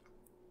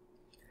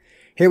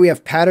 Here we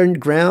have patterned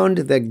ground.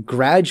 The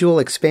gradual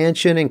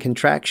expansion and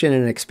contraction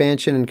and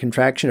expansion and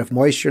contraction of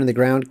moisture in the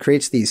ground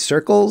creates these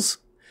circles.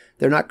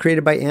 They're not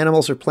created by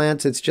animals or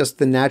plants. It's just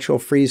the natural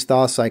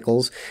freeze-thaw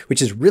cycles,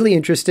 which is really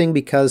interesting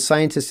because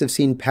scientists have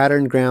seen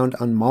patterned ground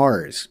on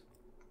Mars.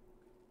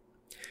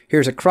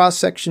 Here's a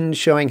cross-section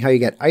showing how you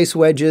get ice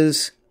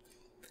wedges,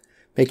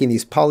 making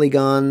these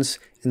polygons,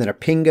 and then a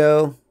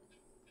pingo.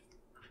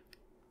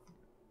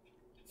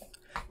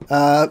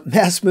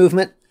 Mass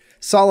movement.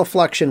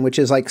 Solifluction, which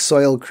is like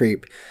soil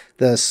creep.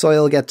 The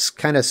soil gets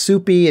kind of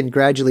soupy and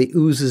gradually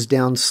oozes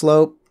down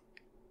slope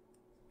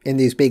in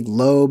these big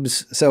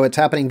lobes. So it's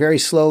happening very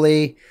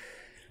slowly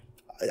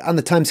on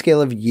the time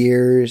scale of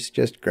years,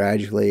 just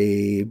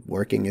gradually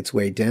working its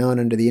way down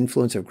under the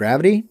influence of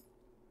gravity.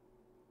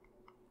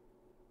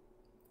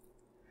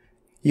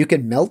 You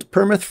can melt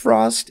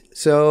permafrost.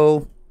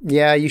 So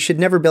Yeah, you should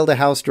never build a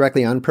house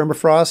directly on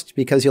permafrost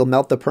because you'll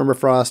melt the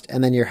permafrost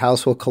and then your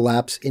house will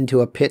collapse into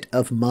a pit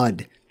of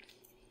mud.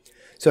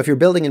 So if you're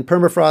building in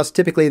permafrost,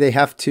 typically they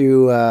have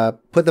to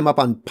put them up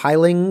on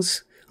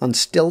pilings, on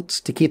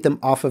stilts, to keep them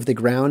off of the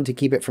ground, to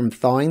keep it from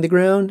thawing the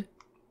ground.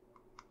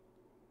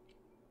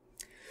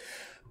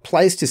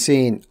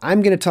 Pleistocene.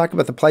 I'm going to talk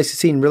about the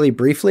Pleistocene really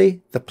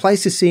briefly. The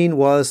Pleistocene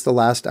was the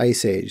last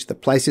ice age. The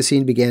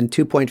Pleistocene began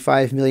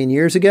 2.5 million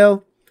years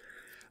ago.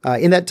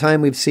 In that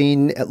time, we've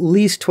seen at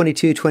least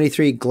 22,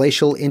 23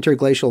 glacial,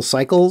 interglacial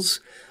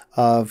cycles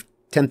of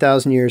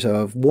 10,000 years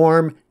of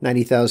warm,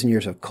 90,000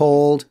 years of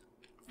cold.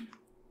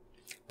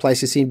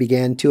 Pleistocene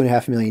began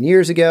 2.5 million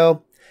years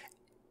ago,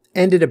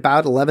 ended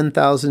about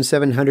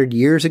 11,700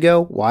 years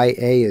ago.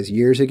 YA is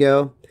years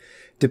ago.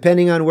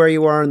 Depending on where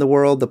you are in the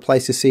world, the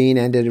Pleistocene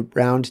ended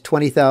around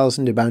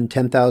 20,000 to about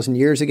 10,000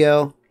 years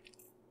ago.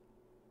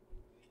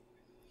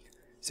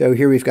 So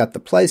here we've got the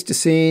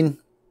Pleistocene.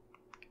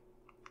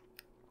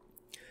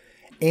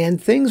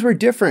 And things were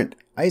different.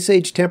 Ice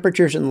Age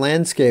temperatures and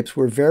landscapes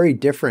were very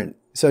different.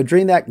 So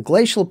during that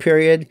glacial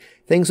period,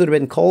 things would have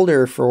been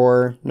colder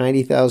for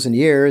 90,000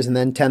 years and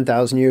then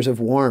 10,000 years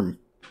of warm.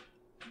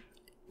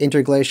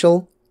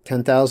 Interglacial,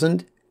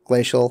 10,000.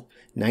 Glacial,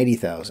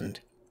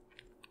 90,000.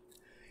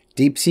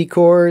 Deep sea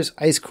cores,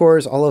 ice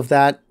cores, all of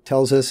that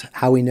tells us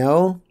how we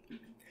know.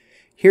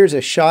 Here's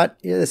a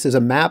shot. This is a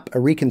map, a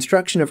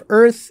reconstruction of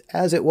Earth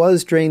as it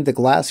was during the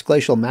last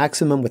glacial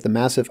maximum with the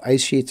massive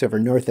ice sheets over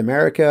North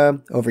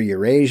America, over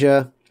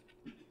Eurasia.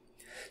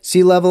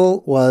 Sea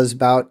level was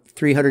about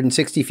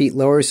 360 feet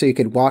lower, so you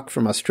could walk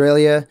from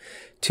Australia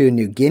to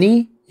New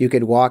Guinea. You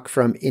could walk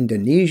from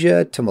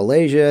Indonesia to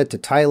Malaysia to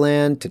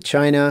Thailand to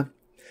China.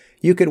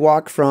 You could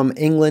walk from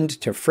England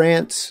to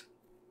France.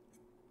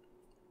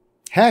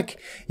 Heck,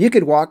 you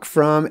could walk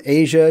from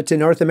Asia to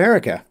North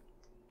America.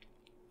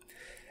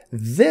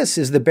 This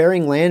is the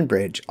Bering Land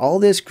Bridge. All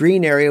this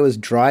green area was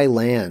dry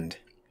land.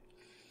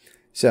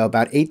 So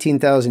about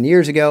 18,000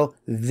 years ago,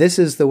 this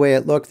is the way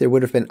it looked. There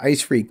would have been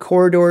ice-free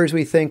corridors,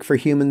 we think, for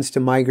humans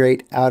to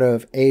migrate out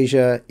of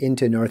Asia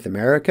into North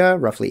America,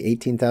 roughly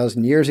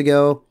 18,000 years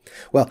ago.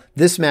 Well,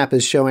 this map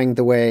is showing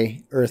the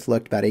way Earth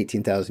looked about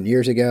 18,000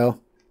 years ago.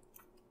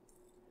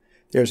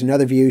 There's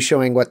another view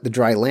showing what the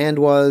dry land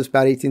was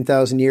about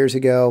 18,000 years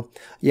ago.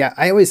 Yeah,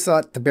 I always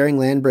thought the Bering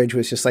Land Bridge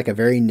was just like a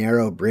very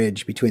narrow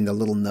bridge between the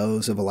little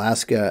nose of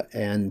Alaska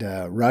and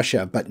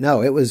Russia. But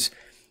no, it was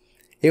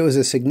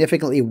a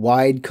significantly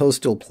wide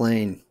coastal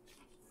plain.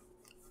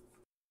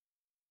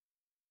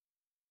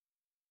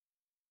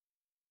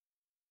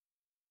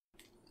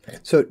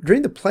 So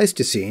during the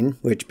Pleistocene,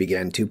 which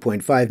began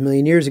 2.5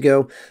 million years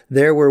ago,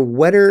 there were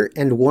wetter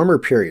and warmer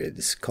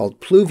periods called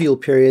pluvial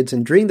periods.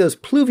 And during those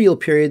pluvial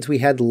periods, we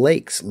had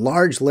lakes,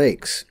 large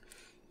lakes.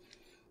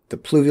 The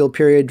pluvial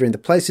period during the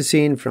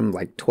Pleistocene from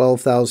like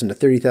 12,000 to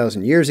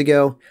 30,000 years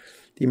ago,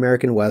 the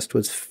American West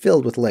was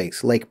filled with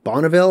lakes. Lake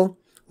Bonneville,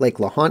 Lake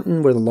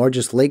Lahontan were the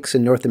largest lakes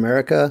in North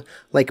America.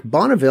 Lake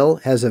Bonneville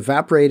has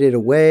evaporated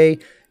away,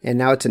 and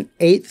now it's an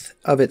eighth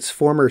of its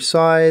former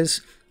size.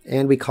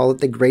 And we call it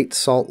the Great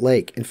Salt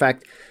Lake. In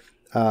fact,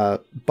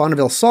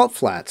 Bonneville salt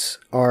flats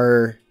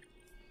are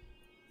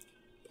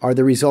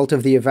the result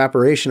of the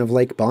evaporation of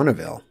Lake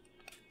Bonneville.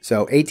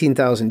 So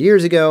 18,000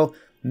 years ago,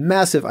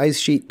 massive ice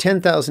sheet,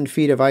 10,000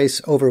 feet of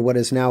ice over what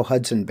is now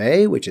Hudson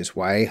Bay, which is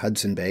why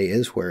Hudson Bay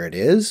is where it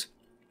is.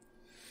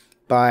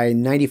 By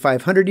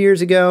 9,500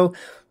 years ago,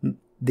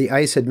 the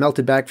ice had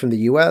melted back from the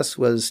US,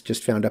 was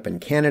just found up in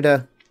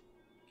Canada.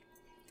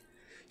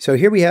 So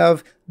here we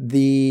have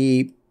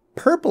the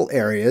purple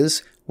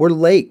areas were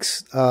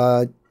lakes.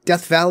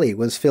 Death Valley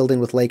was filled in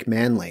with Lake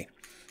Manly.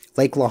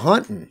 Lake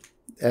Lahontan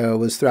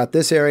was throughout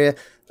this area.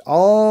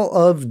 All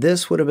of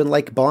this would have been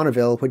Lake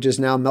Bonneville, which is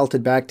now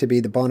melted back to be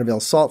the Bonneville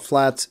Salt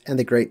Flats and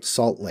the Great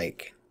Salt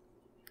Lake.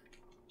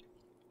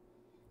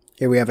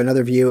 Here we have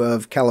another view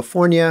of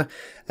California,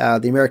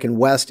 the American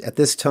West at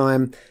this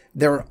time.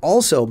 There were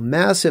also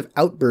massive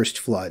outburst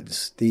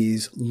floods,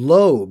 these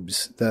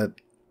lobes, the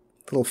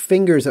little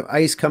fingers of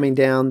ice coming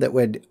down that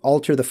would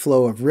alter the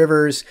flow of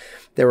rivers.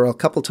 There were a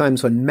couple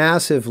times when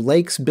massive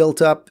lakes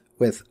built up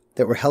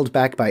that were held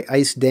back by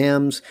ice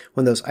dams.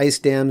 When those ice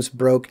dams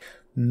broke,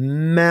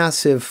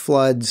 massive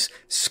floods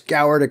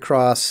scoured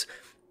across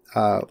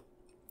Idaho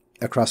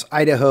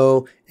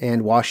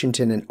and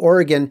Washington and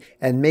Oregon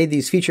and made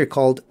these features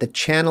called the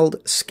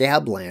channeled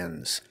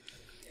scablands.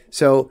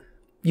 So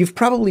you've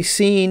probably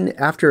seen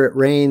after it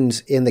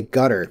rains in the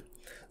gutter,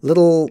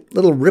 little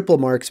ripple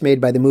marks made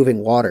by the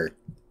moving water.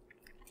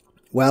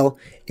 Well,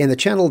 in the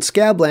channeled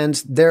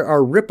scablands, there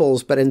are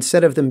ripples, but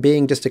instead of them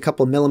being just a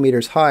couple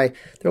millimeters high,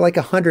 they're like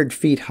 100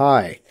 feet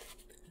high.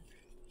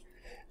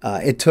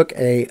 It took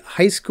a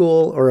high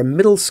school or a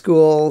middle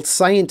school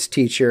science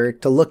teacher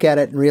to look at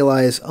it and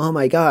realize, oh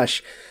my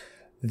gosh,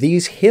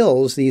 these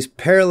hills, these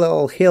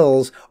parallel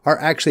hills, are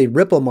actually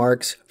ripple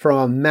marks from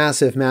a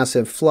massive,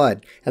 massive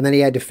flood. And then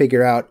he had to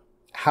figure out,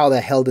 how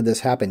the hell did this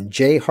happen?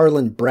 J.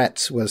 Harlan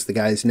Bretz was the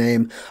guy's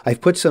name.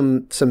 I've put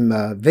some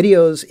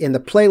videos in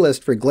the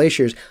playlist for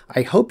Glaciers.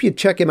 I hope you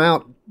check him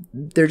out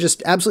they're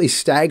just absolutely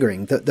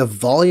staggering. The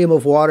volume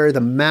of water,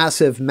 the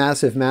massive,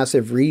 massive,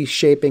 massive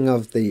reshaping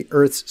of the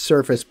Earth's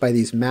surface by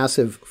these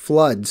massive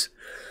floods,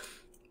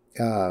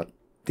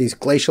 these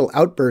glacial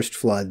outburst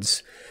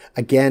floods,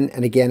 again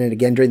and again and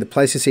again during the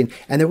Pleistocene.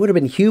 And there would have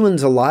been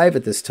humans alive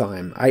at this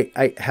time.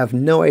 I have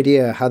no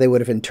idea how they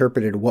would have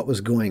interpreted what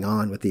was going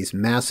on with these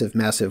massive,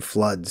 massive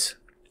floods.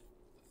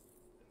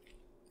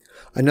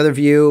 Another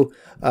view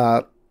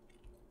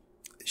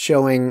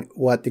showing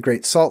what the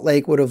Great Salt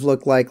Lake would have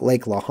looked like,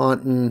 Lake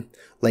Lahontan,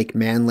 Lake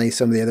Manly,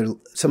 some of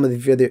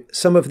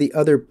the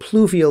other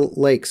pluvial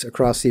lakes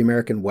across the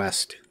American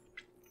West.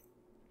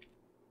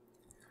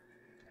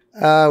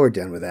 We're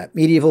done with that.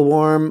 Medieval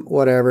warm,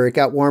 whatever. It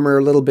got warmer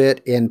a little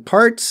bit in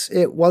parts.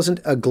 It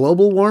wasn't a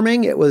global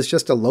warming. It was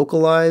just a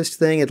localized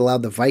thing. It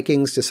allowed the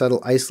Vikings to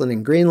settle Iceland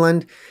and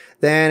Greenland.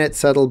 Then it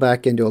settled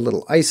back into a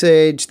little ice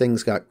age.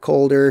 Things got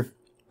colder.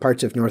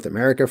 Parts of North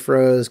America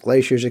froze.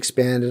 Glaciers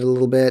expanded a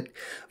little bit.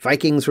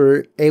 Vikings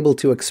were able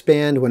to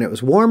expand when it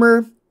was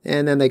warmer,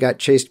 and then they got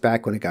chased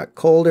back when it got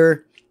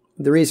colder.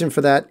 The reason for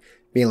that,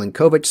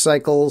 Milankovitch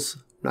cycles.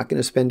 I'm not going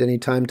to spend any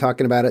time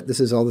talking about it. This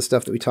is all the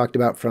stuff that we talked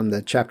about from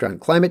the chapter on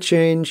climate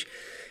change.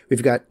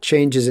 We've got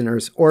changes in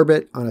Earth's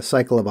orbit on a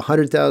cycle of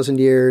 100,000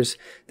 years.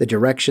 The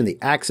direction the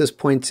axis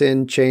points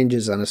in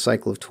changes on a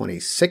cycle of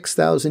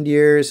 26,000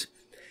 years.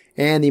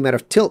 And the amount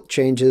of tilt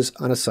changes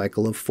on a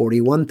cycle of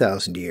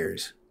 41,000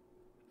 years.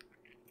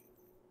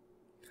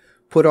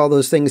 Put all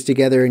those things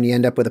together and you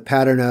end up with a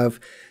pattern of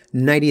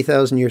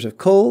 90,000 years of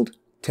cold,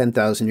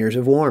 10,000 years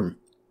of warm.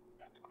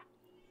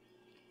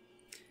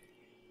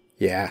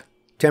 Yeah.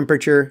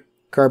 Temperature,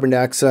 carbon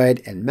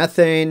dioxide, and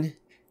methane.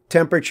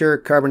 Temperature,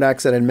 carbon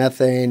dioxide, and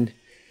methane.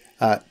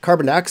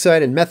 Carbon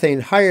dioxide and methane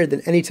higher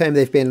than any time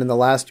they've been in the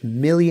last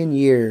million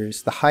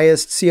years. The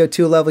highest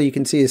CO2 level you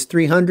can see is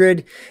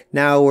 300.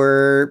 Now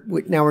we're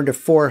into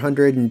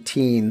 400 and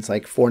teens,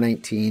 like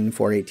 419,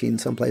 418,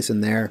 someplace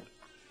in there.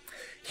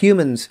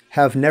 Humans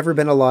have never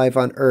been alive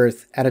on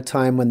Earth at a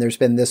time when there's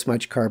been this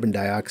much carbon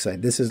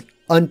dioxide. This is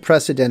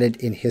unprecedented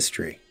in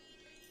history.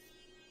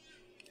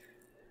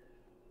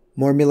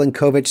 More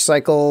Milankovitch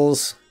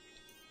cycles.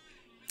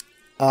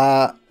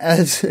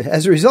 As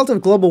a result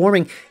of global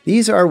warming,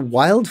 these are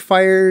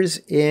wildfires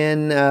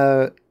in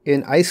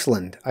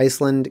Iceland.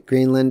 Iceland,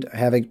 Greenland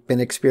have been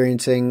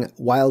experiencing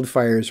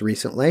wildfires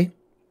recently.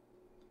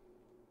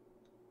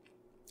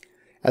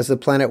 As the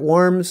planet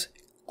warms,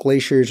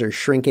 glaciers are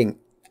shrinking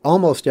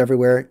almost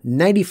everywhere.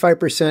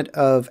 95%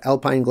 of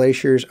alpine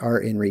glaciers are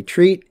in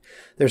retreat.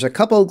 There's a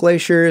couple of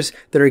glaciers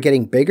that are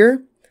getting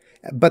bigger,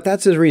 but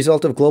that's as a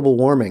result of global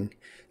warming.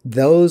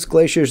 Those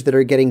glaciers that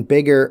are getting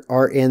bigger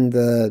are in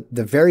the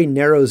very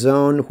narrow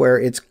zone where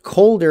it's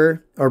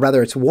colder, or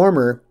rather it's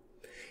warmer.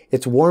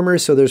 It's warmer,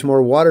 so there's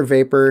more water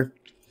vapor,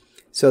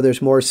 so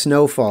there's more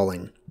snow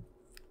falling.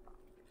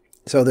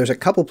 So there's a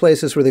couple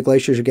places where the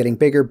glaciers are getting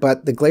bigger,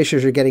 but the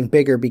glaciers are getting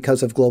bigger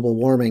because of global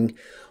warming.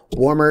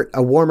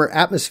 A warmer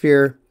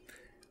atmosphere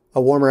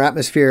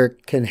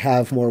can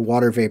have more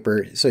water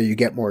vapor, so you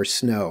get more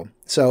snow.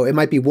 So it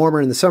might be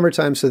warmer in the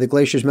summertime, so the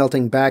glacier's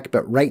melting back,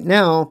 but right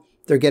now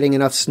they're getting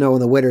enough snow in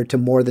the winter to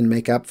more than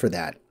make up for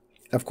that.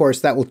 Of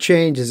course, that will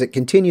change as it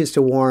continues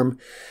to warm.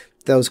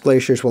 Those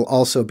glaciers will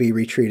also be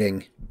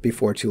retreating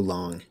before too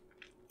long.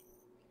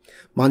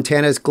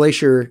 Montana's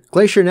Glacier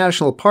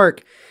National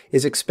Park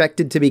is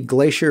expected to be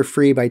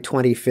glacier-free by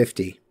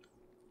 2050.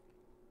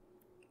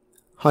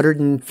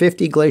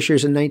 150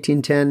 glaciers in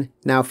 1910,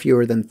 now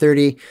fewer than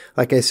 30.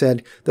 Like I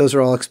said, those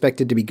are all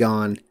expected to be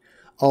gone,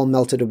 all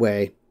melted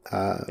away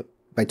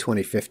by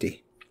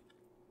 2050.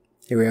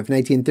 Here we have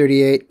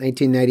 1938,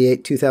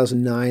 1998,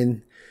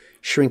 2009,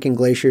 shrinking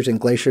glaciers in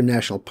Glacier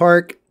National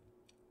Park.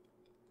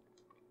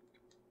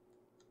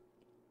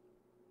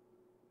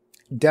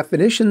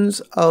 Definitions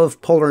of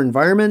polar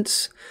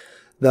environments.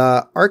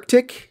 The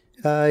Arctic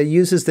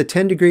uses the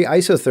 10-degree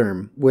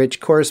isotherm, which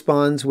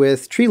corresponds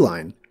with tree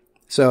line.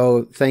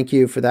 So thank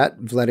you for that,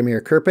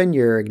 Vladimir Kirpin,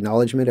 your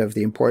acknowledgement of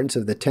the importance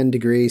of the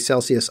 10-degree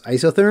Celsius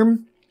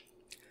isotherm.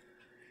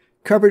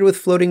 Covered with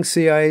floating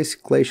sea ice,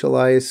 glacial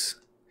ice.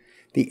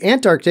 The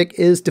Antarctic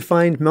is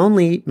defined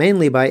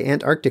mainly by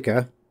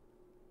Antarctica.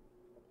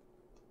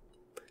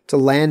 It's a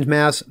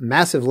landmass,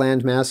 massive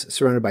landmass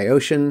surrounded by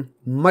ocean,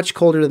 much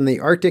colder than the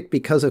Arctic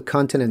because of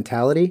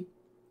continentality.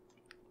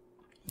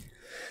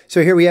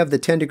 So here we have the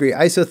 10-degree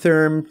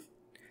isotherm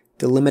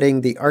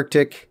delimiting the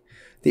Arctic.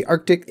 The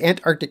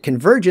Antarctic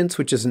convergence,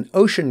 which is an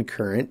ocean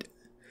current,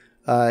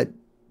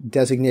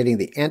 designating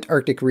the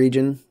Antarctic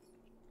region.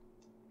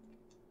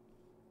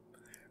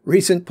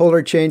 Recent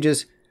polar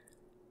changes.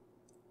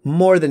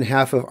 More than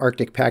half of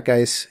Arctic pack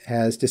ice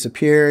has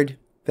disappeared.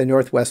 The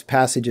Northwest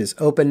Passage is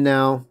open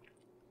now.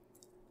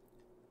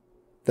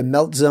 The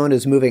melt zone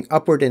is moving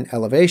upward in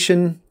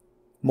elevation.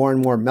 More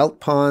and more melt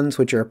ponds,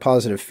 which are a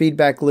positive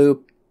feedback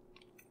loop.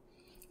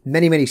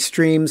 Many, many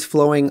streams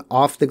flowing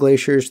off the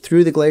glaciers,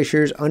 through the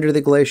glaciers, under the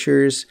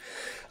glaciers.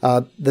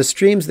 The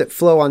streams that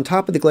flow on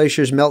top of the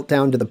glaciers melt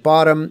down to the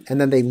bottom,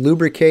 and then they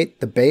lubricate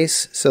the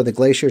base, so the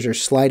glaciers are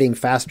sliding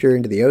faster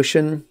into the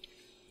ocean.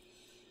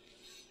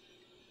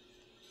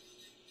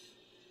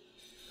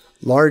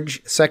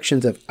 Large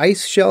sections of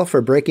ice shelf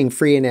are breaking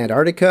free in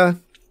Antarctica.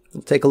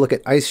 We'll take a look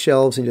at ice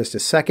shelves in just a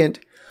second.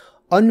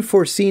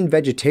 Unforeseen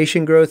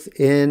vegetation growth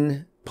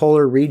in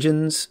polar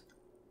regions.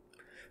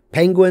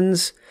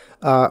 Penguins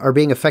are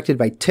being affected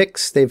by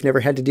ticks. They've never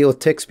had to deal with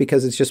ticks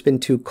because it's just been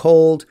too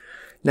cold.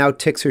 Now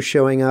ticks are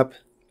showing up.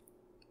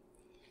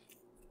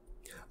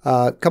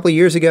 A couple of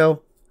years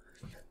ago,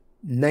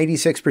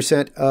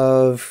 96%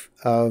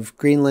 of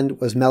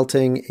Greenland was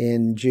melting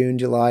in June,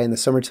 July, in the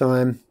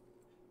summertime.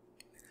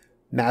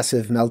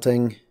 Massive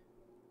melting.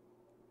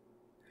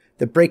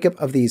 The breakup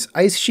of these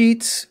ice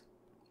sheets.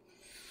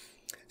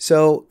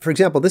 So, for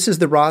example, this is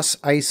the Ross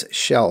Ice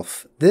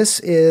Shelf. This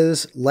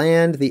is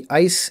land, the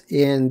ice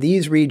in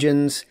these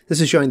regions.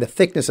 This is showing the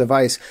thickness of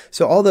ice.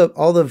 So all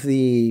of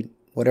the,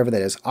 whatever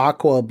that is,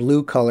 aqua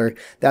blue color,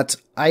 that's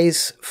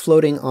ice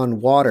floating on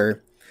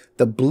water.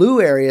 The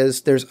blue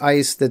areas, there's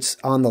ice that's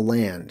on the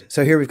land.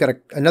 So here we've got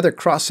another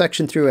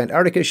cross-section through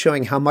Antarctica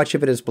showing how much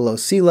of it is below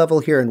sea level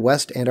here in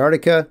West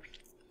Antarctica.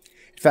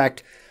 In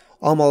fact,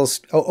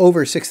 almost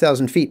over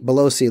 6,000 feet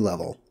below sea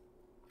level.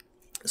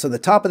 So the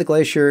top of the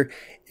glacier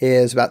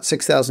is about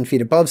 6,000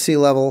 feet above sea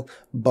level,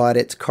 but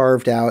it's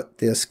carved out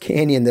this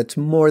canyon that's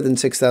more than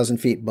 6,000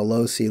 feet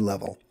below sea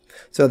level.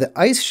 So the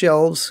ice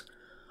shelves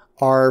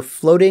are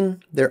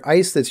floating. They're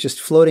ice that's just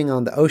floating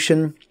on the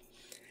ocean,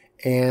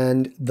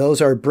 and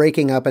those are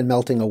breaking up and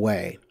melting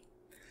away.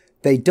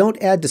 They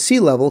don't add to sea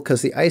level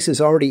because the ice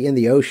is already in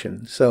the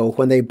ocean. So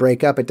when they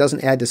break up, it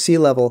doesn't add to sea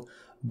level,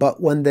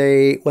 but when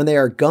they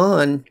are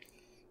gone,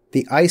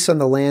 the ice on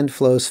the land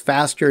flows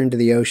faster into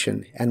the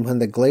ocean. And when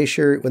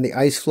the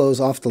ice flows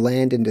off the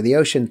land into the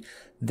ocean,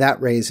 that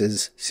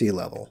raises sea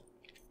level.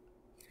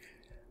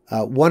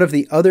 One of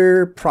the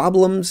other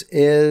problems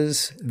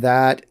is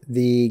that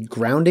the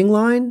grounding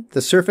line,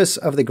 the surface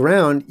of the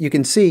ground, you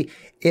can see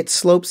it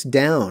slopes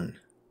down.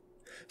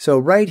 So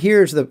right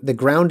here is the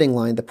grounding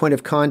line, the point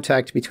of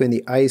contact between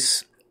the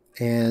ice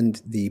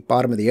and the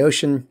bottom of the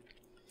ocean.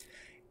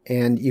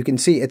 And you can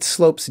see it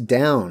slopes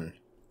down.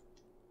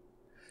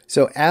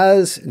 So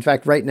in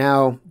fact, right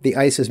now, the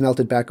ice is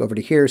melted back over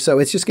to here. So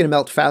it's just going to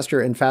melt faster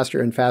and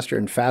faster and faster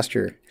and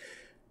faster.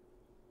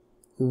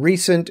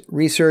 Recent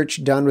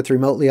research done with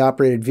remotely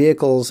operated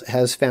vehicles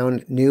has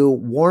found new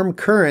warm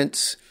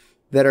currents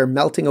that are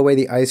melting away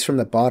the ice from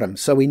the bottom.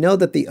 So we know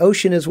that the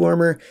ocean is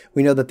warmer.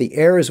 We know that the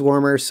air is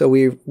warmer. So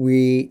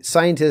we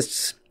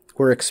scientists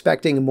were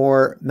expecting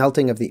more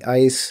melting of the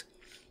ice,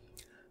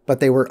 but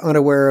they were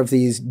unaware of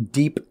these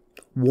deep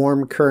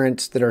warm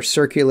currents that are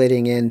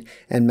circulating in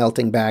and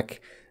melting back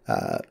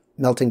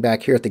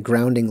here at the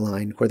grounding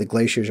line where the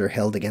glaciers are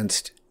held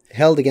against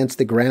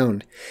the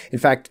ground. In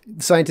fact,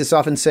 scientists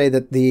often say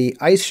that the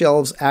ice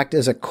shelves act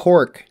as a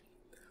cork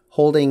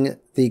holding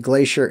the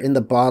glacier in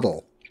the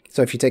bottle.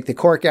 So if you take the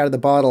cork out of the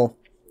bottle,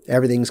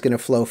 everything's going to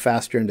flow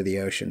faster into the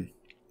ocean.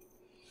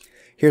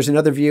 Here's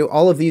another view.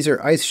 All of these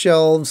are ice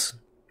shelves.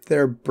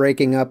 They're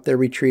breaking up, they're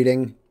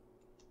retreating.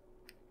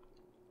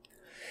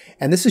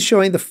 And this is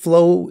showing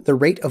the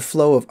rate of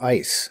flow of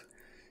ice.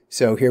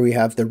 So here we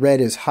have the red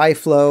is high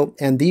flow,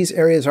 and these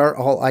areas are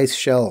all ice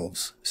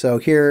shelves. So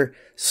here,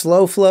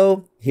 slow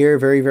flow, here,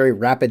 very, very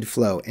rapid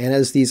flow. And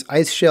as these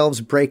ice shelves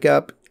break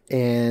up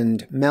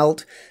and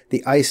melt,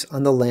 the ice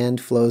on the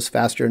land flows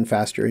faster and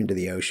faster into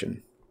the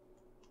ocean.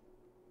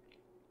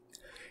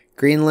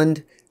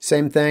 Greenland,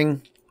 same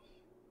thing.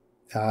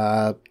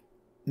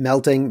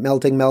 Melting,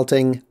 melting,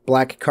 melting,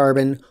 black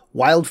carbon.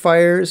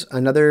 Wildfires,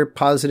 another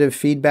positive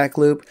feedback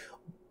loop.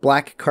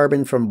 Black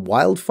carbon from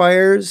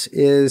wildfires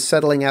is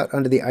settling out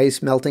under the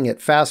ice, melting it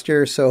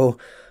faster. So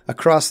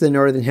across the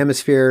northern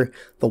hemisphere,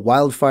 the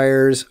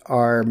wildfires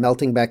are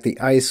melting back the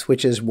ice,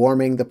 which is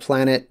warming the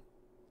planet,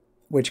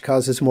 which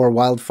causes more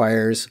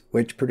wildfires,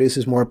 which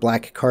produces more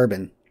black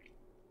carbon.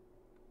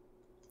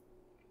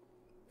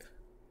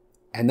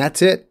 And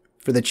that's it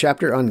for the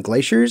chapter on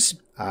glaciers.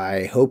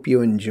 I hope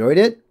you enjoyed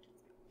it.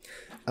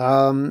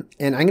 And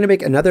I'm going to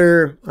make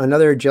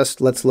another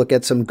just let's look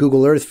at some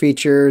Google Earth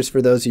features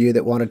for those of you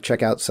that want to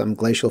check out some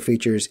glacial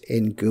features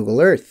in Google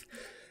Earth.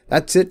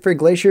 That's it for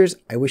glaciers.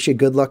 I wish you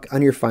good luck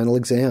on your final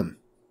exam.